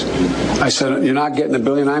 I said, you're not getting the $1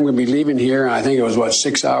 billion. I'm going to be leaving here. And I think it was,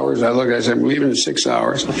 6 hours? I said, I'm leaving in 6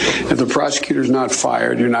 hours. If the prosecutor's not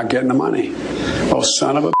fired, you're not getting the money. Oh,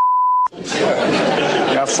 son of a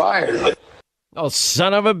got fired. Oh,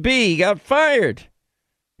 son of a B, he got fired.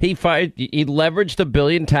 He leveraged $1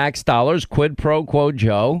 billion tax dollars, quid pro quo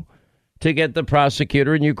Joe, to get the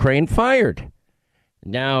prosecutor in Ukraine fired.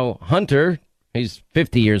 Now, Hunter, he's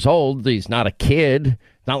 50 years old. He's not a kid.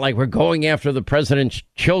 Not like we're going after the president's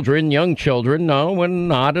children, young children. No, we're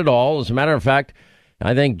not at all. As a matter of fact,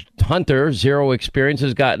 I think Hunter, zero experience,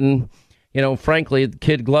 has gotten, frankly,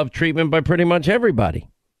 kid glove treatment by pretty much everybody,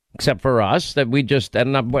 except for us, that we just,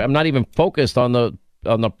 and I'm not even focused on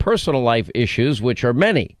the personal life issues, which are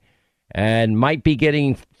many. and might be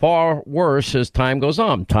getting far worse as time goes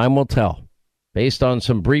on. Time will tell. Based on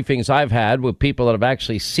some briefings I've had with people that have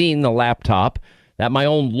actually seen the laptop that my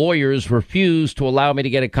own lawyers refused to allow me to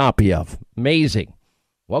get a copy of. Amazing.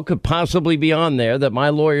 What could possibly be on there that my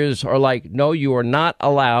lawyers are like, no, you are not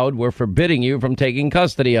allowed. We're forbidding you from taking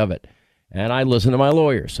custody of it. And I listen to my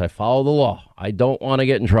lawyers. I follow the law. I don't want to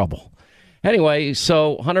get in trouble. Anyway,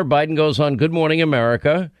 so Hunter Biden goes on Good Morning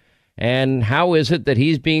America. And how is it that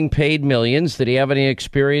he's being paid millions? Did he have any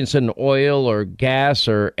experience in oil or gas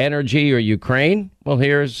or energy or Ukraine? Well,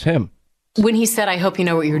 here's him. When he said, I hope you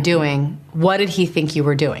know what you're doing, what did he think you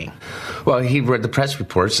were doing? Well, he read the press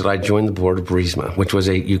reports that I joined the board of Burisma, which was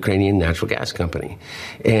a Ukrainian natural gas company.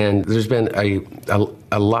 And there's been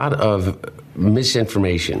a lot of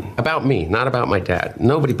misinformation about me, not about my dad.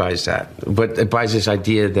 Nobody buys that, but it buys this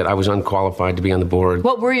idea that I was unqualified to be on the board.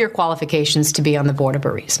 What were your qualifications to be on the board of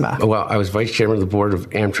Burisma? Well, I was vice chairman of the board of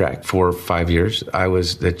Amtrak for 5 years. I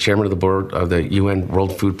was the chairman of the board of the UN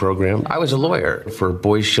World Food Program. I was a lawyer for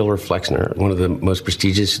Boies Schiller Flexner, one of the most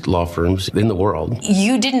prestigious law firms in the world.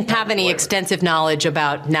 You didn't have any extensive knowledge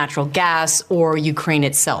about natural gas or Ukraine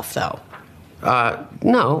itself, though.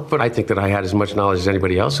 No, but I think that I had as much knowledge as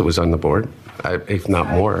anybody else that was on the board, if not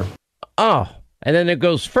more. Oh, and then it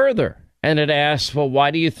goes further, and it asks, well,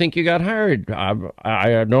 why do you think you got hired?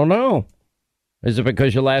 I don't know. Is it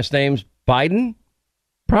because your last name's Biden?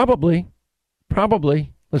 Probably.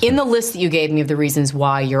 Listen. In the list that you gave me of the reasons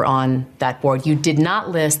why you're on that board, you did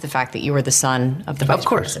not list the fact that you were the son of the vice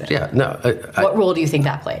president. Yeah, no. What role do you think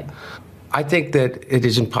that played? I think that it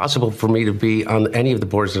is impossible for me to be on any of the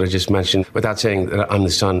boards that I just mentioned without saying that I'm the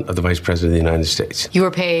son of the Vice President of the United States. You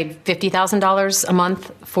were paid $50,000 a month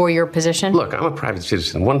for your position? Look, I'm a private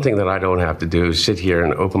citizen. One thing that I don't have to do is sit here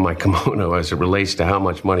and open my kimono as it relates to how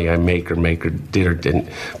much money I make or did or didn't.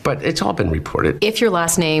 But it's all been reported. If your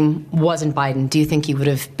last name wasn't Biden, do you think you would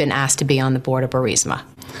have been asked to be on the board of Burisma?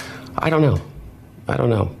 I don't know.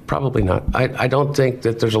 Probably not. I don't think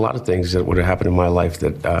that there's a lot of things that would have happened in my life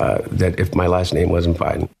that if my last name wasn't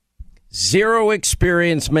Biden. Zero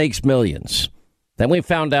experience makes millions. Then we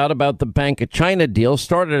found out about the Bank of China deal.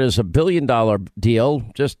 Started as $1 billion deal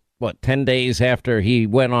just, 10 days after he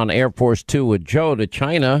went on Air Force Two with Joe to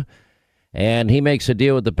China. And he makes a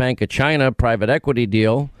deal with the Bank of China, private equity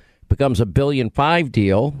deal, becomes $1.5 billion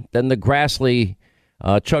deal. Then the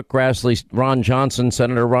Chuck Grassley,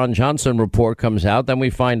 Senator Ron Johnson report comes out. Then we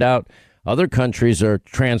find out other countries are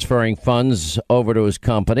transferring funds over to his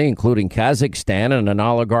company, including Kazakhstan and an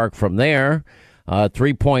oligarch from there.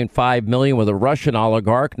 $3.5 million with a Russian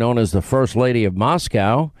oligarch known as the First Lady of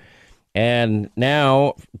Moscow. And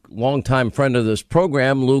now, longtime friend of this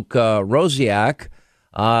program, Luke Rosiak,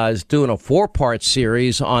 is doing a 4-part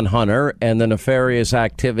series on Hunter and the nefarious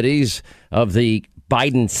activities of the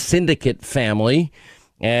Biden syndicate family.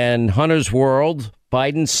 And Hunter's world,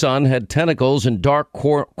 Biden's son, had tentacles in dark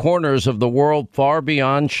corners of the world far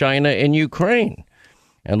beyond China and Ukraine.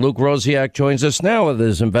 And Luke Rosiak joins us now with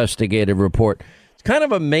his investigative report. It's kind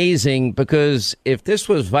of amazing because if this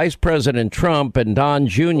was Vice President Trump and Don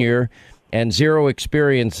Jr. and zero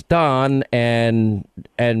experience Don and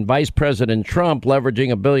Vice President Trump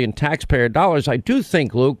leveraging $1 billion taxpayer dollars, I do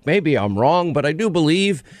think, Luke, maybe I'm wrong, but I do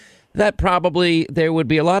believe that probably there would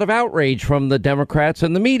be a lot of outrage from the Democrats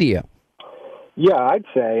and the media. Yeah, I'd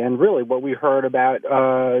say. And really what we heard about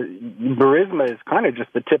Burisma is kind of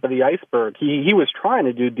just the tip of the iceberg. He was trying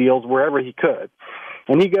to do deals wherever he could.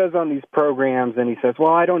 And he goes on these programs and he says,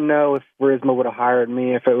 well, I don't know if Burisma would have hired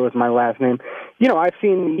me if it was my last name. You know, I've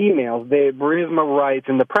seen the emails. Burisma writes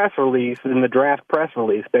in the press release, in the draft press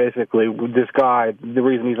release, basically, this guy, the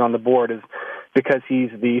reason he's on the board is because he's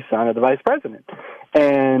the son of the vice president.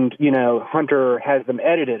 And, you know, Hunter has them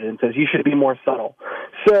edited and says, you should be more subtle.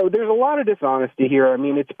 So there's a lot of dishonesty here. I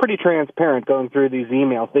mean, it's pretty transparent going through these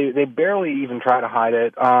emails. They barely even try to hide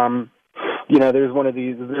it. You know, there's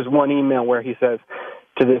one email where he says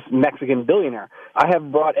to this Mexican billionaire, I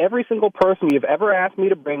have brought every single person you've ever asked me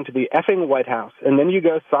to bring to the effing White House, and then you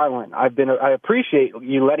go silent. I appreciate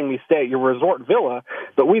you letting me stay at your resort villa,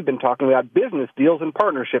 but we've been talking about business deals and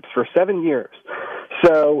partnerships for 7 years.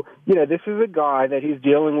 So, you know, this is a guy that he's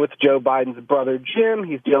dealing with Joe Biden's brother Jim,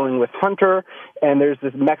 he's dealing with Hunter, and there's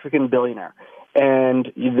this Mexican billionaire.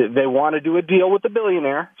 And they want to do a deal with the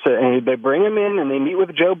billionaire, so they bring him in and they meet with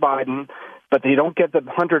Joe Biden. but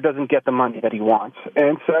Hunter doesn't get the money that he wants.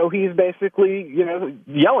 And so he's basically,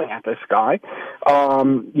 yelling at this guy.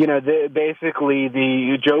 Basically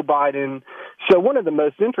the Joe Biden. So one of the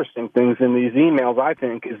most interesting things in these emails, I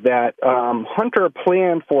think, is that Hunter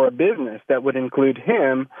planned for a business that would include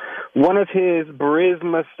him, one of his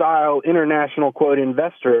Burisma-style international, quote,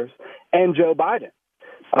 investors, and Joe Biden.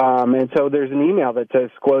 And so there's an email that says,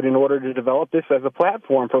 quote, in order to develop this as a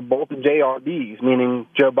platform for both JRBs, meaning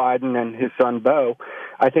Joe Biden and his son Beau,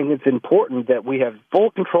 I think it's important that we have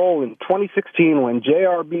full control in 2016 when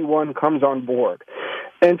JRB1 comes on board.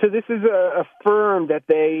 And so this is a firm that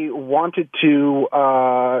they wanted to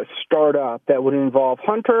start up that would involve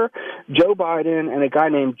Hunter, Joe Biden, and a guy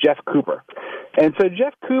named Jeff Cooper. And so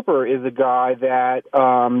Jeff Cooper is a guy that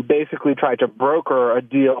basically tried to broker a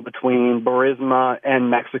deal between Burisma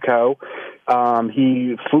and Mexico.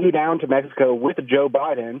 He flew down to Mexico with Joe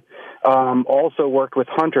Biden, also worked with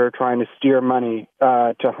Hunter trying to steer money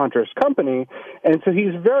to Hunter's company. And so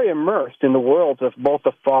he's very immersed in the worlds of both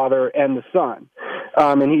the father and the son.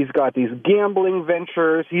 And he's got these gambling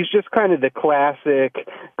ventures. He's just kind of the classic,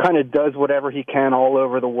 kind of does whatever he can all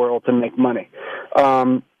over the world to make money.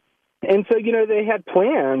 And so, they had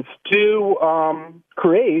plans to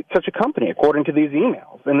create such a company, according to these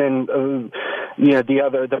emails. And then,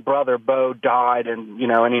 the brother, Beau, died, and,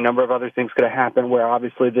 any number of other things could have happened where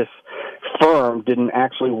obviously this firm didn't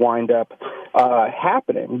actually wind up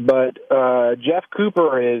happening. But Jeff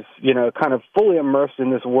Cooper is, kind of fully immersed in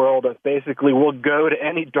this world of basically we'll go to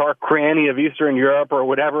any dark cranny of Eastern Europe or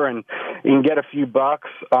whatever and get a few bucks.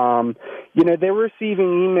 They're receiving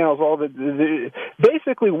emails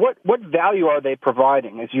basically what value are they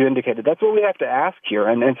providing, as you indicated? That's what we have to ask here.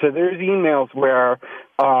 And so there's emails where,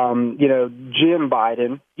 Jim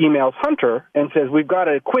Biden emails Hunter and says, we've got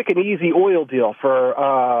a quick and easy oil deal for,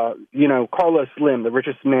 Carlos Slim, the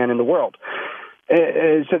richest man in the world.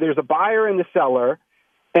 So there's a buyer and the seller,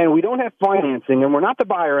 and we don't have financing, and we're not the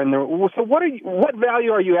buyer. So what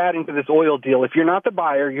value are you adding to this oil deal if you're not the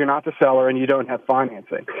buyer, you're not the seller, and you don't have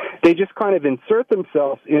financing? They just kind of insert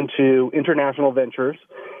themselves into international ventures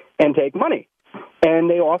and take money. And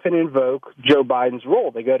they often invoke Joe Biden's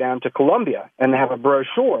role. They go down to Colombia, and they have a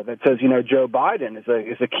brochure that says, Joe Biden is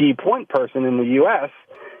a key point person in the U.S.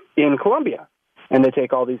 in Colombia. And they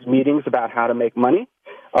take all these meetings about how to make money.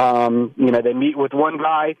 They meet with one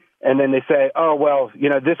guy, and then they say, oh, well,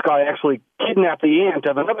 this guy actually kidnapped the aunt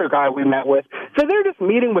of another guy we met with. So they're just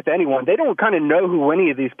meeting with anyone. They don't kind of know who any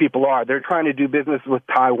of these people are. They're trying to do business with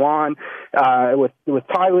Taiwan, with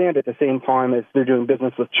Thailand at the same time as they're doing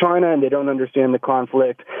business with China, and they don't understand the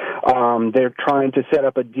conflict. They're trying to set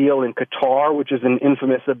up a deal in Qatar, which is an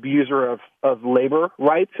infamous abuser of labor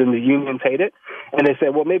rights, and the unions hate it. And they say,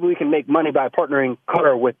 well, maybe we can make money by partnering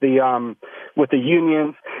Qatar with the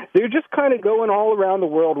unions. They're just kind of going all around the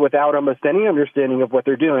world without almost any understanding of what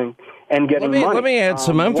they're doing and getting money. Let me add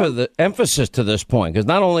some emphasis to this point, because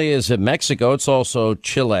not only is it Mexico, it's also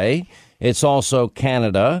Chile, it's also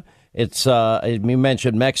Canada, it's you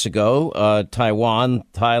mentioned Mexico, Taiwan,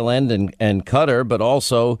 Thailand, and Qatar, but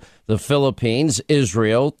also the Philippines,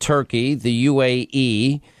 Israel, Turkey, the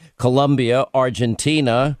UAE, Colombia,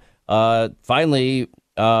 Argentina, finally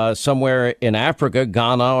somewhere in Africa,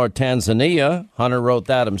 Ghana or Tanzania. Hunter wrote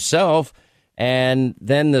that himself. And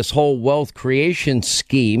then this whole wealth creation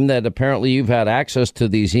scheme that apparently you've had access to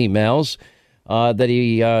these emails that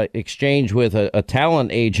he exchanged with a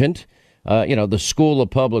talent agent, the School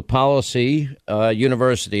of Public Policy,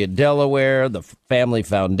 University of Delaware, the Family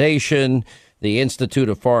Foundation, the Institute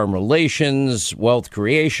of Foreign Relations, wealth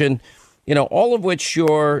creation, all of which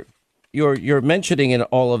you're mentioning in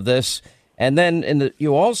all of this. And then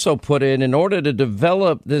you also put in order to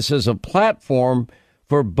develop this as a platform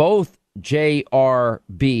for both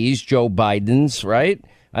JRBs, Joe Biden's, right?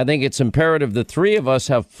 I think it's imperative the three of us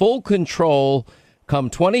have full control come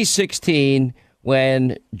 2016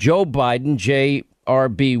 when Joe Biden,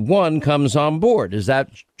 JRB1, comes on board. Is that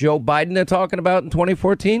Joe Biden they're talking about in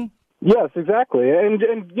 2014? Yes, exactly. And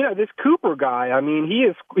this Cooper guy, I mean,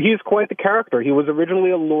 he is quite the character. He was originally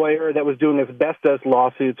a lawyer that was doing asbestos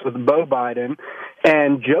lawsuits with Beau Biden,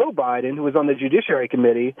 and Joe Biden, who was on the Judiciary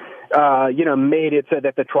Committee, made it so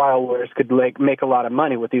that the trial lawyers could make a lot of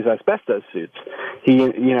money with these asbestos suits. He,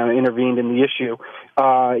 intervened in the issue.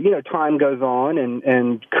 Time goes on,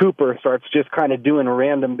 and Cooper starts just kind of doing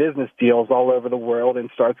random business deals all over the world and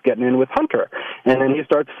starts getting in with Hunter. And then he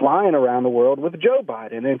starts flying around the world with Joe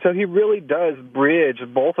Biden. And so he really does bridge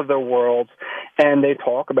both of their worlds, and they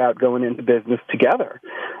talk about going into business together.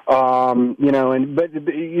 But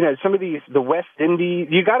some of the West Indies,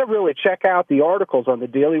 you got to really check out the articles on the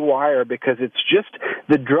Daily Wire, because it's just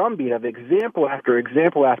the drumbeat of example after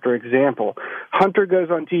example after example. Hunter goes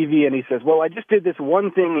on TV and he says, well, I just did this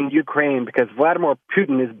one thing in Ukraine because Vladimir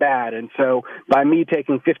Putin is bad, and so by me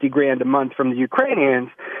taking $50,000 a month from the Ukrainians,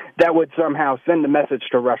 that would somehow send a message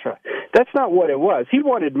to Russia. That's not what it was. He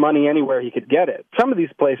wanted money anywhere he could get it. Some of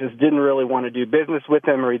these places didn't really want to do business with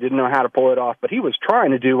him, or he didn't know how to pull it off, but he was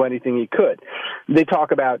trying to do anything he could. They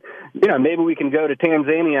talk about, maybe we can go to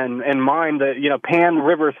Tanzania and mine the, pan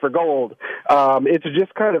rivers for gold. It's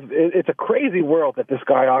just it's a crazy world that this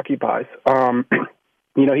guy occupies.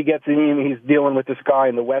 He gets in, he's dealing with this guy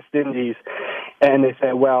in the West Indies, and they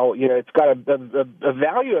say, well, it's got a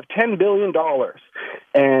value of $10 billion.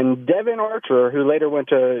 And Devin Archer, who later went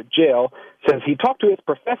to jail, says he talked to his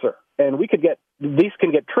professor, and these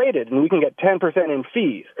can get traded, and we can get 10% in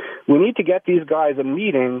fees. We need to get these guys a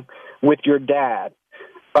meeting with your dad.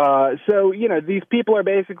 These people are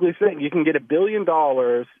basically saying you can get $1 billion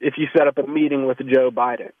if you set up a meeting with Joe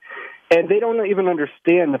Biden. And they don't even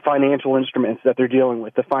understand the financial instruments that they're dealing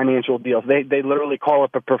with, the financial deals. They literally call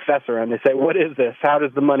up a professor and they say, what is this? How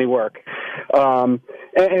does the money work?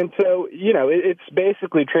 It's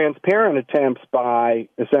basically transparent attempts by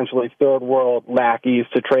essentially third world lackeys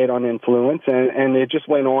to trade on influence. And it just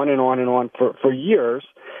went on and on and on for years.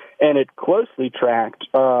 And it closely tracked,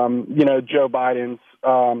 Joe Biden's,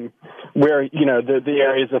 where, the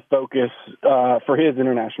areas of focus for his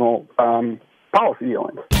international policy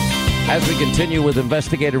dealings. As we continue with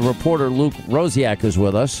investigative reporter Luke Rosiak is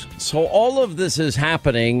with us. So all of this is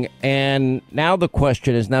happening, and now the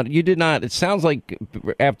question is, now you did not, it sounds like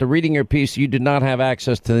after reading your piece, you did not have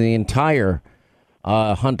access to the entire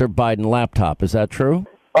Hunter Biden laptop. Is that true?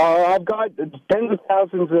 I've got tens of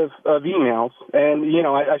thousands of emails, and,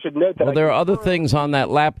 I should note that. Well, there are other things on that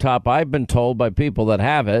laptop, I've been told by people that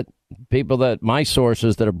have it, my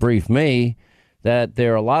sources that have briefed me, that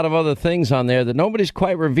there are a lot of other things on there that nobody's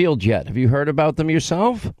quite revealed yet. Have you heard about them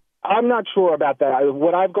yourself? I'm not sure about that.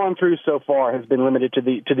 What I've gone through so far has been limited to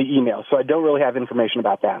the email, so I don't really have information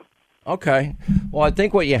about that. Okay. Well, I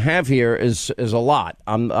think what you have here is a lot.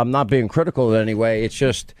 I'm not being critical in any way. It's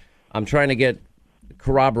just I'm trying to get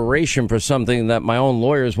corroboration for something that my own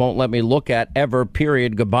lawyers won't let me look at ever,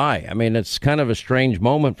 period, goodbye. I mean, it's kind of a strange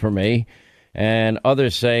moment for me. And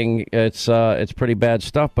others saying it's pretty bad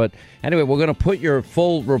stuff. But anyway, we're going to put your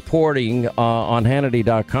full reporting on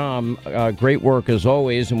Hannity.com. Great work as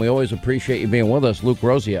always, and we always appreciate you being with us. Luke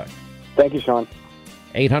Rosiak. Thank you, Sean.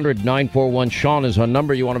 800-941-SEAN is our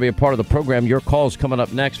number. You want to be a part of the program. Your call's coming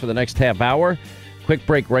up next for the next half hour. Quick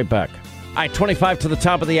break, right back. All right, 25 to the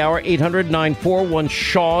top of the hour,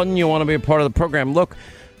 800-941-SEAN. You want to be a part of the program. Look,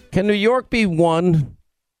 can New York be won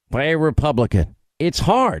by a Republican? It's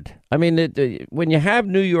hard. I mean, when you have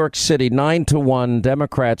New York City 9-1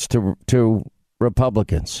 Democrats to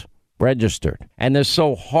Republicans registered, and they're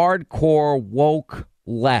so hardcore woke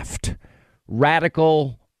left,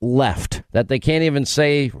 radical left, that they can't even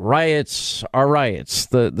say riots are riots.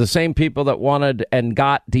 The same people that wanted and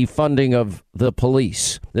got defunding of the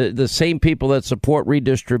police, the same people that support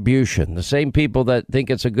redistribution, the same people that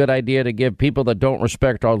think it's a good idea to give people that don't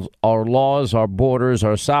respect our laws, our borders,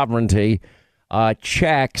 our sovereignty,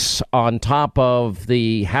 checks on top of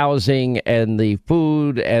the housing and the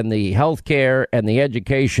food and the health care and the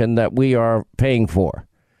education that we are paying for.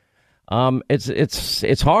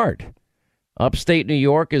 It's hard. Upstate New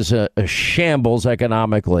York is a shambles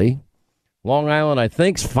economically. Long Island, I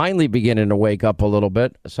think, is finally beginning to wake up a little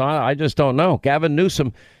bit. So I just don't know. Gavin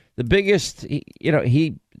Newsom, the biggest,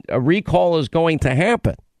 a recall is going to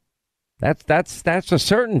happen. That's a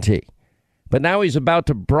certainty. But now he's about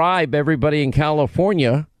to bribe everybody in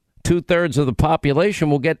California. 2/3 of the population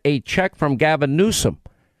will get a check from Gavin Newsom.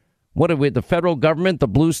 What are we, the federal government, the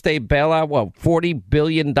blue state bailout, $40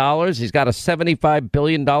 billion? He's got a $75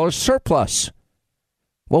 billion surplus.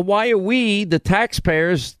 Well, why are we, the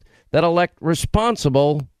taxpayers that elect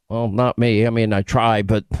responsible? Well, not me. I mean, I try,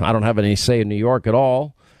 but I don't have any say in New York at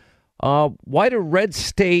all. Why do red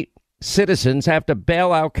state citizens have to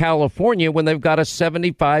bail out California when they've got a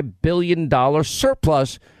 $75 billion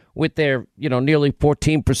surplus with their, nearly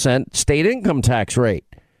 14% state income tax rate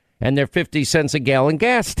and their 50 cents a gallon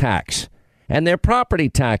gas tax and their property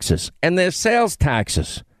taxes and their sales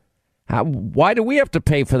taxes? Why do we have to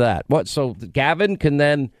pay for that? What? So Gavin can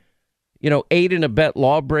then, aid and abet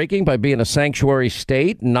law breaking by being a sanctuary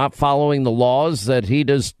state and not following the laws that he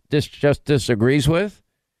just disagrees with?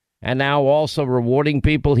 And now also rewarding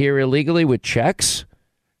people here illegally with checks.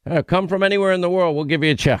 Come from anywhere in the world, we'll give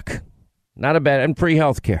you a check. Not a bad, and free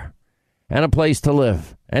health care. and a place to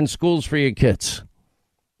live and schools for your kids.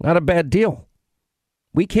 Not a bad deal.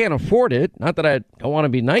 We can't afford it. Not that I want to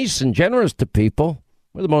be nice and generous to people.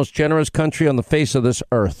 We're the most generous country on the face of this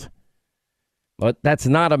earth. But that's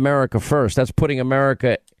not America first. That's putting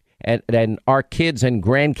America and our kids and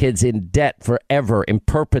grandkids in debt forever, in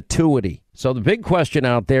perpetuity. So the big question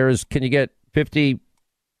out there is, can you get 50%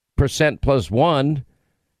 plus one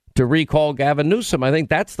to recall Gavin Newsom? I think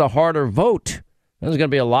that's the harder vote. There's going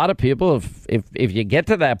to be a lot of people. If you get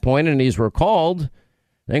to that point and he's recalled,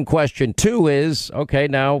 then question two is, okay,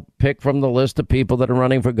 now pick from the list of people that are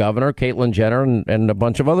running for governor, Caitlyn Jenner and a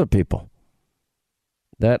bunch of other people.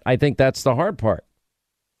 I think that's the hard part.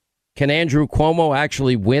 Can Andrew Cuomo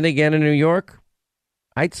actually win again in New York?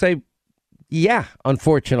 I'd say, yeah,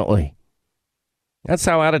 unfortunately. That's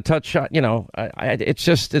how out of touch,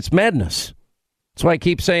 it's madness. That's why I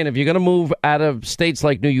keep saying, if you're going to move out of states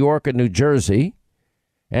like New York and New Jersey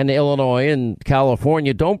and Illinois and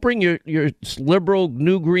California, don't bring your liberal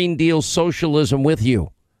New Green Deal socialism with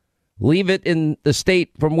you. Leave it in the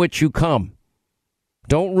state from which you come.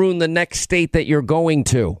 Don't ruin the next state that you're going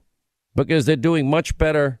to, because they're doing much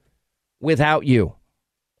better without you.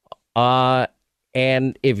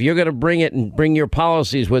 And if you're going to bring it and bring your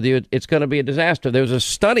policies with you, it's going to be a disaster. There's a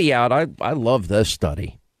study out. I love this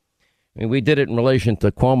study. I mean, we did it in relation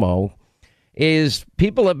to Cuomo. Is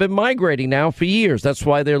people have been migrating now for years. That's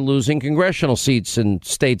why they're losing congressional seats in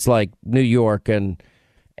states like New York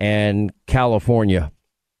and California.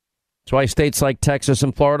 That's why states like Texas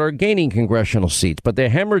and Florida are gaining congressional seats. But they're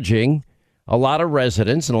hemorrhaging a lot of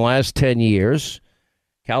residents in the last 10 years.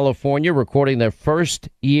 California recording their first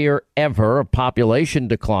year ever of population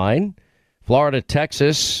decline. Florida,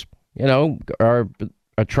 Texas, are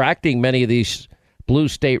attracting many of these blue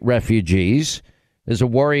state refugees. There's a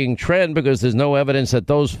worrying trend because there's no evidence that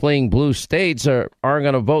those fleeing blue states aren't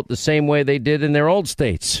going to vote the same way they did in their old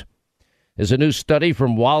states. There's a new study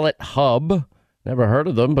from Wallet Hub. Never heard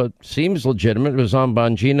of them, but seems legitimate. It was on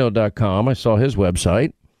Bongino.com. I saw his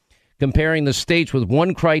website. Comparing the states with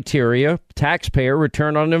one criteria, taxpayer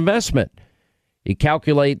return on investment. You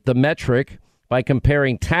calculate the metric by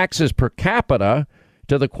comparing taxes per capita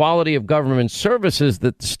to the quality of government services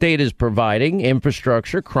that the state is providing,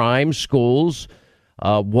 infrastructure, crime, schools,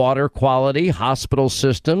 water quality, hospital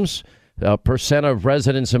systems, percent of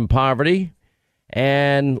residents in poverty.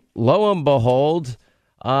 And lo and behold,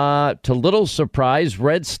 to little surprise,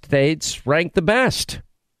 red states rank the best.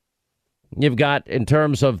 You've got, in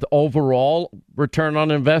terms of the overall return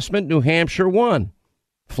on investment, New Hampshire 1,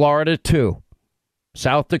 Florida 2,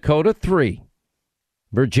 South Dakota 3,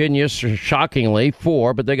 Virginia, shockingly,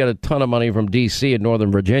 4, but they got a ton of money from D.C. and Northern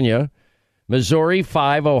Virginia, Missouri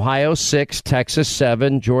 5, Ohio 6, Texas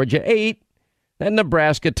 7, Georgia 8, then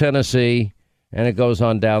Nebraska, Tennessee, and it goes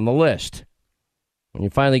on down the list. When you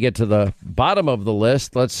finally get to the bottom of the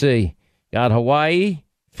list, let's see, got Hawaii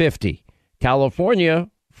 50, California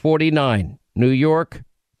 49, New York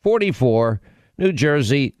 44, New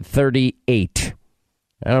Jersey 38.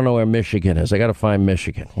 I don't know where Michigan is. I got to find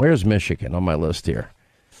Michigan. Where's Michigan on my list here?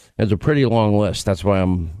 It's a pretty long list. That's why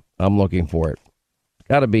I'm looking for it.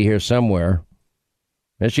 Got to be here somewhere.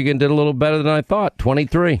 Michigan did a little better than I thought,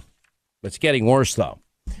 23. It's getting worse, though.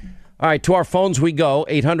 All right, to our phones we go,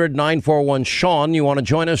 800-941-SEAN. You want to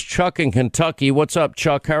join us? Chuck in Kentucky. What's up,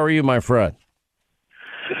 Chuck? How are you, my friend?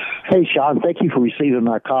 Hey, Sean, thank you for receiving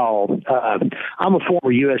my call. I'm a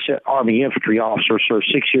former U.S. Army infantry officer, served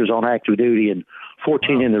 6 years on active duty and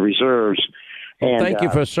 14 in the reserves. And thank you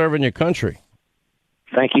for serving your country.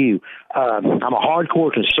 Thank you. I'm a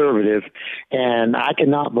hardcore conservative, and I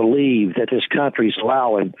cannot believe that this country is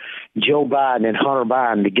allowing Joe Biden and Hunter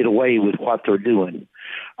Biden to get away with what they're doing.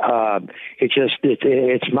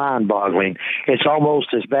 It's mind-boggling. It's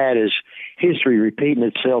almost as bad as history repeating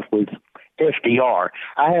itself with FDR.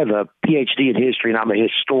 I have a PhD in history, and I'm a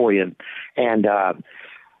historian, and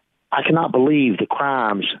I cannot believe the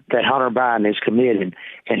crimes that Hunter Biden has committed,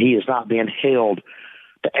 and he is not being held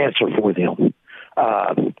to answer for them.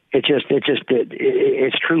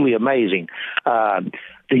 It's truly amazing. The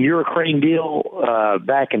Ukraine deal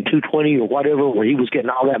back in 220 or whatever, where he was getting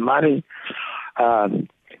all that money,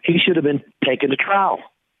 he should have been taken to trial.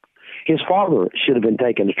 His father should have been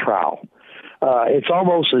taken to trial. It's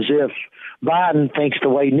almost as if Biden thinks the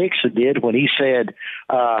way Nixon did when he said,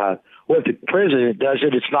 well, if the president does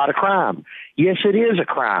it, it's not a crime. Yes, it is a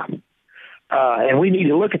crime. And we need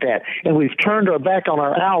to look at that. And we've turned our back on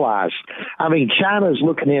our allies. I mean, China's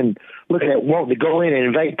looking at wanting to go in and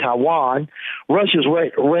invade Taiwan. Putin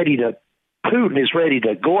is ready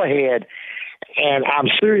to go ahead And I'm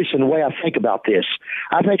serious in the way I think about this.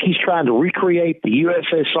 I think he's trying to recreate the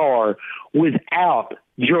USSR without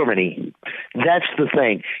Germany. That's the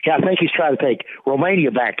thing. I think he's trying to take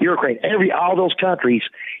Romania back, Ukraine, all those countries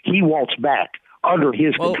he wants back under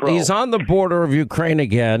his control. He's on the border of Ukraine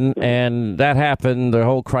again, and that happened, the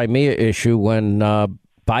whole Crimea issue, when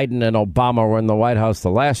Biden and Obama were in the White House the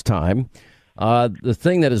last time. The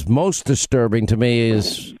thing that is most disturbing to me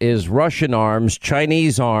is Russian arms,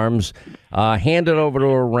 Chinese arms, handed over to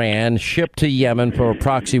Iran, shipped to Yemen for a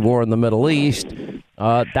proxy war in the Middle East.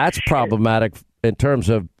 That's problematic in terms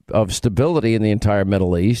of stability in the entire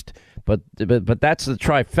Middle East. But that's the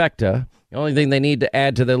trifecta. The only thing they need to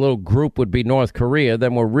add to their little group would be North Korea.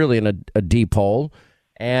 Then we're really in a deep hole.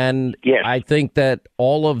 And I think that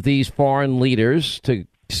all of these foreign leaders, to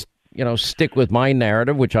stick with my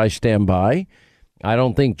narrative, which I stand by. I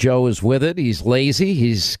don't think Joe is with it. He's lazy.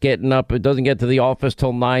 He's getting up. It doesn't get to the office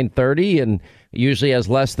till 9:30, and usually has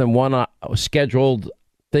less than one scheduled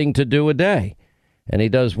thing to do a day. And he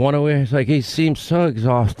does one away. It's like he seems so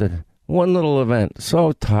exhausted. One little event,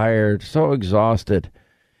 so tired, so exhausted.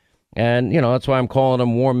 And, that's why I'm calling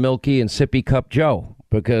him Warm Milky and Sippy Cup Joe,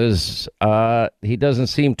 because he doesn't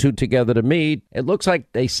seem too together to me. It looks like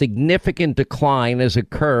a significant decline has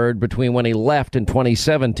occurred between when he left in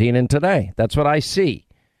 2017 and today. That's what I see.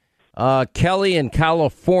 Kelly in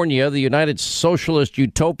California, the United Socialist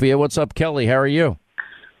Utopia. What's up, Kelly? How are you?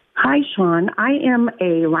 Hi, Sean. I am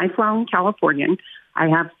a lifelong Californian. I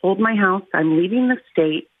have sold my house. I'm leaving the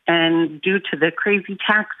state, and due to the crazy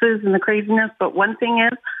taxes and the craziness. But one thing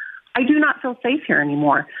is, I do not feel safe here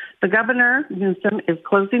anymore. The governor, Newsom, is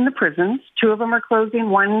closing the prisons. 2 of them are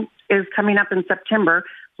closing. 1 is coming up in September,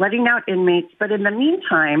 letting out inmates. But in the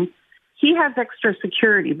meantime, he has extra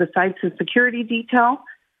security. Besides his security detail,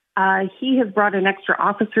 he has brought in extra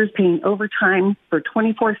officers paying overtime for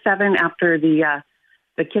 24/7 after the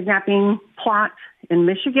kidnapping plot in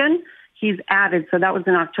Michigan. He's added, so that was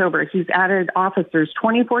in October, he's added officers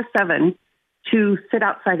 24/7 to sit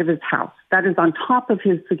outside of his house. That is on top of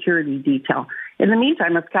his security detail. In the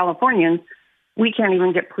meantime, as Californians, we can't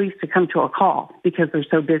even get police to come to a call because they're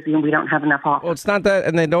so busy and we don't have enough officers. Well, it's not that,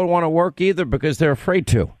 and they don't want to work either because they're afraid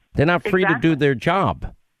to. They're not free to do their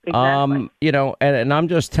job. Exactly. And I'm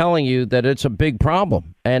just telling you that it's a big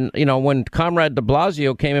problem. And, when Comrade de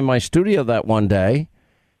Blasio came in my studio that one day,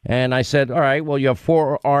 and I said, all right, well, you have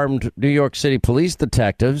 4 armed New York City police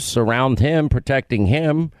detectives surround him, protecting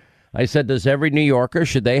him. I said, does every New Yorker,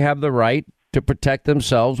 should they have the right to protect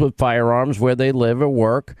themselves with firearms where they live or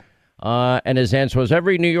work? And his answer was,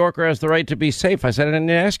 every New Yorker has the right to be safe. I said, I didn't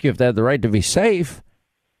ask you if they had the right to be safe.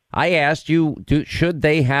 I asked you, should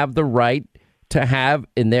they have the right to have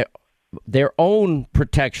in their own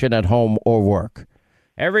protection at home or work?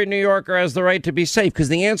 Every New Yorker has the right to be safe, because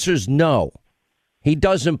the answer is no. He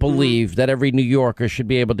doesn't believe that every New Yorker should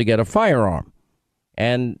be able to get a firearm.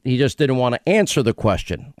 And he just didn't want to answer the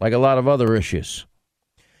question, like a lot of other issues.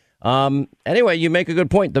 Anyway, you make a good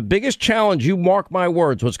point. The biggest challenge, you mark my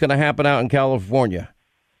words, what's going to happen out in California,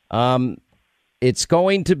 it's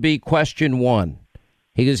going to be question 1.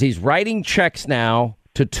 He's writing checks now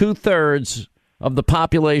to 2/3 of the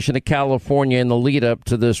population of California in the lead up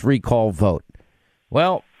to this recall vote.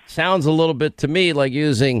 Well, sounds a little bit to me like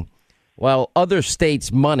using, other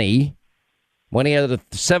states' money when he had a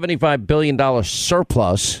 $75 billion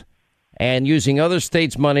surplus, and using other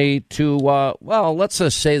states' money to, let's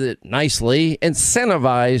just say that nicely,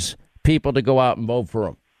 incentivize people to go out and vote for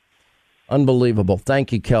him. Unbelievable.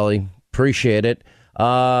 Thank you, Kelly. Appreciate it.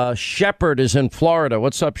 Shepard is in Florida.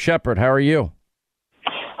 What's up, Shepard? How are you?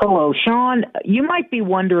 Hello, Sean. You might be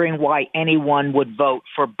wondering why anyone would vote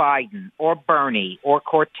for Biden or Bernie or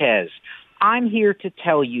Cortez. I'm here to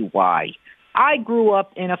tell you why. I grew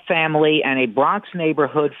up in a family and a Bronx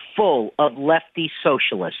neighborhood full of lefty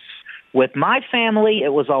socialists. With my family,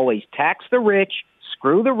 it was always tax the rich,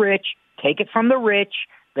 screw the rich, take it from the rich.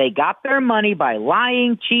 They got their money by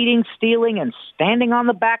lying, cheating, stealing, and standing on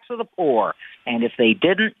the backs of the poor. And if they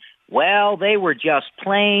didn't, well, they were just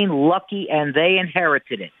plain lucky and they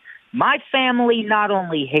inherited it. My family not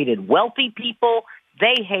only hated wealthy people,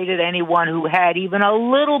 they hated anyone who had even a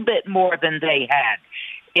little bit more than they had.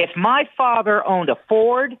 If my father owned a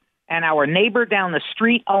Ford and our neighbor down the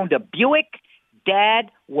street owned a Buick, Dad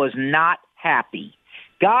was not happy.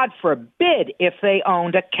 God forbid if they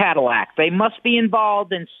owned a Cadillac. They must be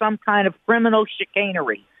involved in some kind of criminal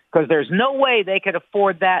chicanery because there's no way they could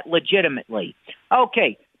afford that legitimately.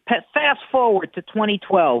 Okay, fast forward to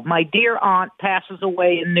 2012. My dear aunt passes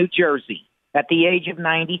away in New Jersey at the age of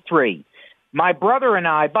 93. My brother and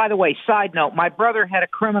I, by the way, side note, my brother had a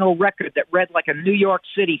criminal record that read like a New York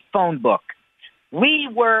City phone book. We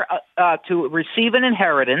were to receive an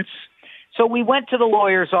inheritance, so we went to the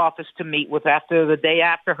lawyer's office to meet with after the day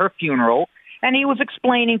after her funeral, and he was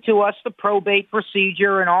explaining to us the probate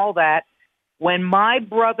procedure and all that. When my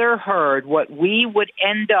brother heard what we would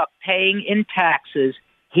end up paying in taxes,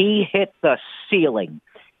 he hit the ceiling.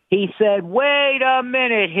 He said, "Wait a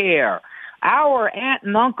minute here. Our aunt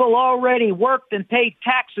and uncle already worked and paid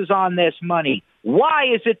taxes on this money. Why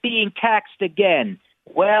is it being taxed again?"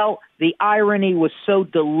 Well, the irony was so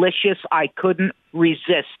delicious I couldn't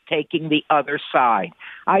resist taking the other side.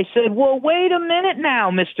 I said, "Well, wait a minute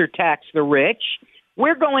now, Mr. Tax the Rich.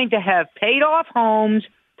 We're going to have paid off homes,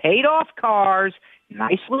 paid off cars,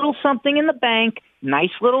 nice little something in the bank, nice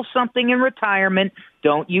little something in retirement.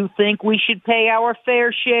 Don't you think we should pay our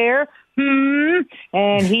fair share?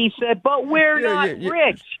 And he said, "But we're not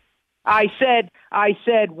rich." I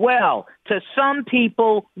said, "Well, to some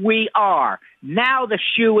people we are. Now the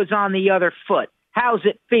shoe is on the other foot. How's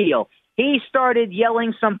it feel?" He started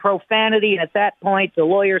yelling some profanity, and at that point the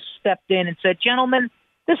lawyer stepped in and said, "Gentlemen,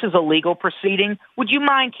 this is a legal proceeding. Would you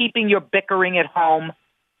mind keeping your bickering at home?"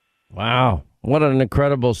 Wow, what an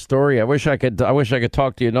incredible story! I wish I could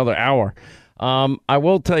talk to you another hour. I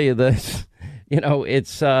will tell you this. You know,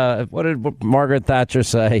 it's what did Margaret Thatcher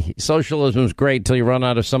say? Socialism's great till you run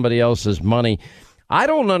out of somebody else's money. I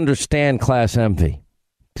don't understand class envy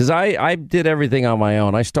because I did everything on my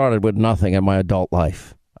own. I started with nothing in my adult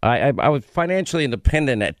life. I was financially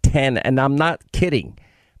independent at 10, and I'm not kidding.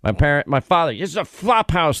 My father, this is a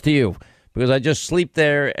flop house to you. Because I just sleep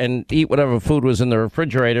there and eat whatever food was in the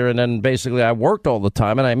refrigerator. And then basically I worked all the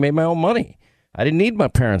time and I made my own money. I didn't need my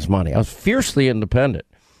parents' money. I was fiercely independent.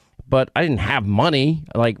 But I didn't have money,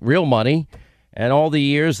 like real money. And all the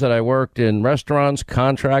years that I worked in restaurants,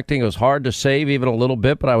 contracting, it was hard to save even a little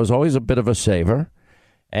bit. But I was always a bit of a saver.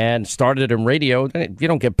 And started in radio. You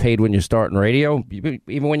don't get paid when you start in radio.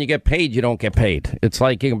 Even when you get paid, you don't get paid. It's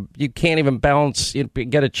like you can't even balance, you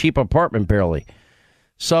get a cheap apartment barely.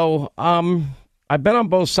 So I've been on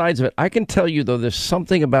both sides of it. I can tell you, though, there's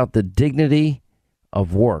something about the dignity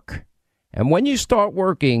of work. And when you start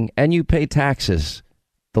working and you pay taxes,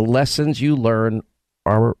 the lessons you learn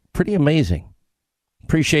are pretty amazing.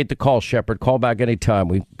 Appreciate the call, Shepard. Call back anytime.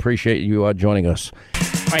 We appreciate you joining us.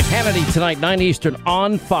 All right, Hannity tonight, 9 Eastern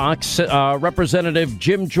on Fox. Representative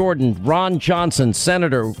Jim Jordan, Ron Johnson,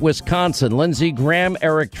 Senator, Wisconsin, Lindsey Graham,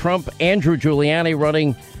 Eric Trump, Andrew Giuliani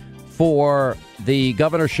running for the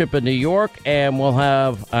governorship of New York, and we'll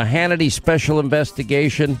have a Hannity special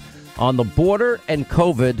investigation on the border and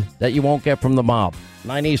COVID that you won't get from the mob.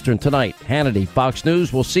 9 Eastern tonight, Hannity, Fox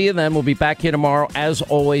News. We'll see you then. We'll be back here tomorrow. As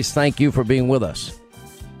always, thank you for being with us.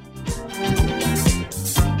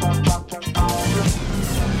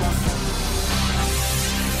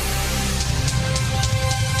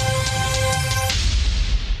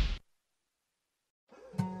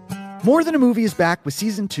 More Than a Movie is back with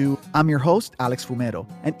Season 2. I'm your host, Alex Fumero,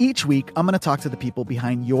 and each week I'm going to talk to the people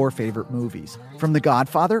behind your favorite movies. From The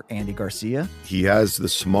Godfather, Andy Garcia. He has the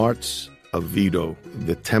smarts of Vito,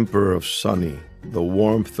 the temper of Sonny, the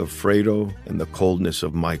warmth of Fredo, and the coldness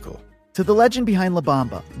of Michael. To the legend behind La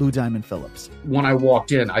Bamba, Lou Diamond Phillips. When I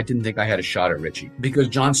walked in, I didn't think I had a shot at Richie because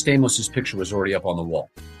John Stamos' picture was already up on the wall.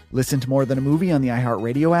 Listen to More Than a Movie on the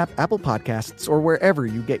iHeartRadio app, Apple Podcasts, or wherever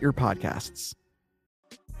you get your podcasts.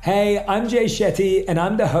 Hey, I'm Jay Shetty, and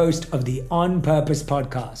I'm the host of the On Purpose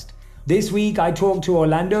podcast. This week, I talked to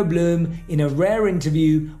Orlando Bloom in a rare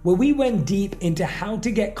interview where we went deep into how to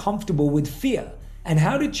get comfortable with fear and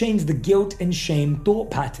how to change the guilt and shame thought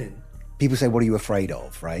pattern. People say, what are you afraid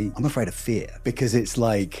of, right? I'm afraid of fear because it's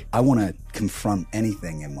like I want to confront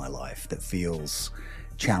anything in my life that feels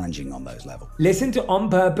challenging on those levels. Listen to On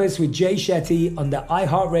Purpose with Jay Shetty on the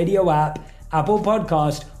iHeartRadio app, Apple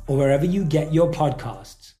Podcast, or wherever you get your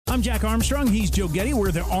podcasts. I'm Jack Armstrong. He's Joe Getty.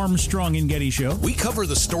 We're the Armstrong and Getty Show. We cover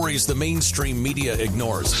the stories the mainstream media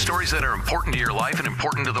ignores. Stories that are important to your life and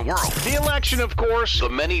important to the world. The election, of course. The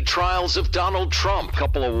many trials of Donald Trump.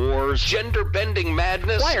 Couple of wars. Gender-bending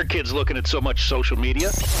madness. Why are kids looking at so much social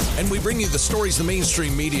media? And we bring you the stories the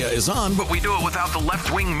mainstream media is on, but we do it without the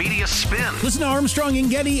left-wing media spin. Listen to Armstrong and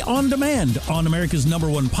Getty on demand on America's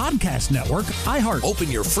 #1 podcast network, iHeart.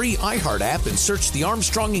 Open your free iHeart app and search the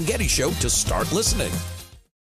Armstrong and Getty Show to start listening.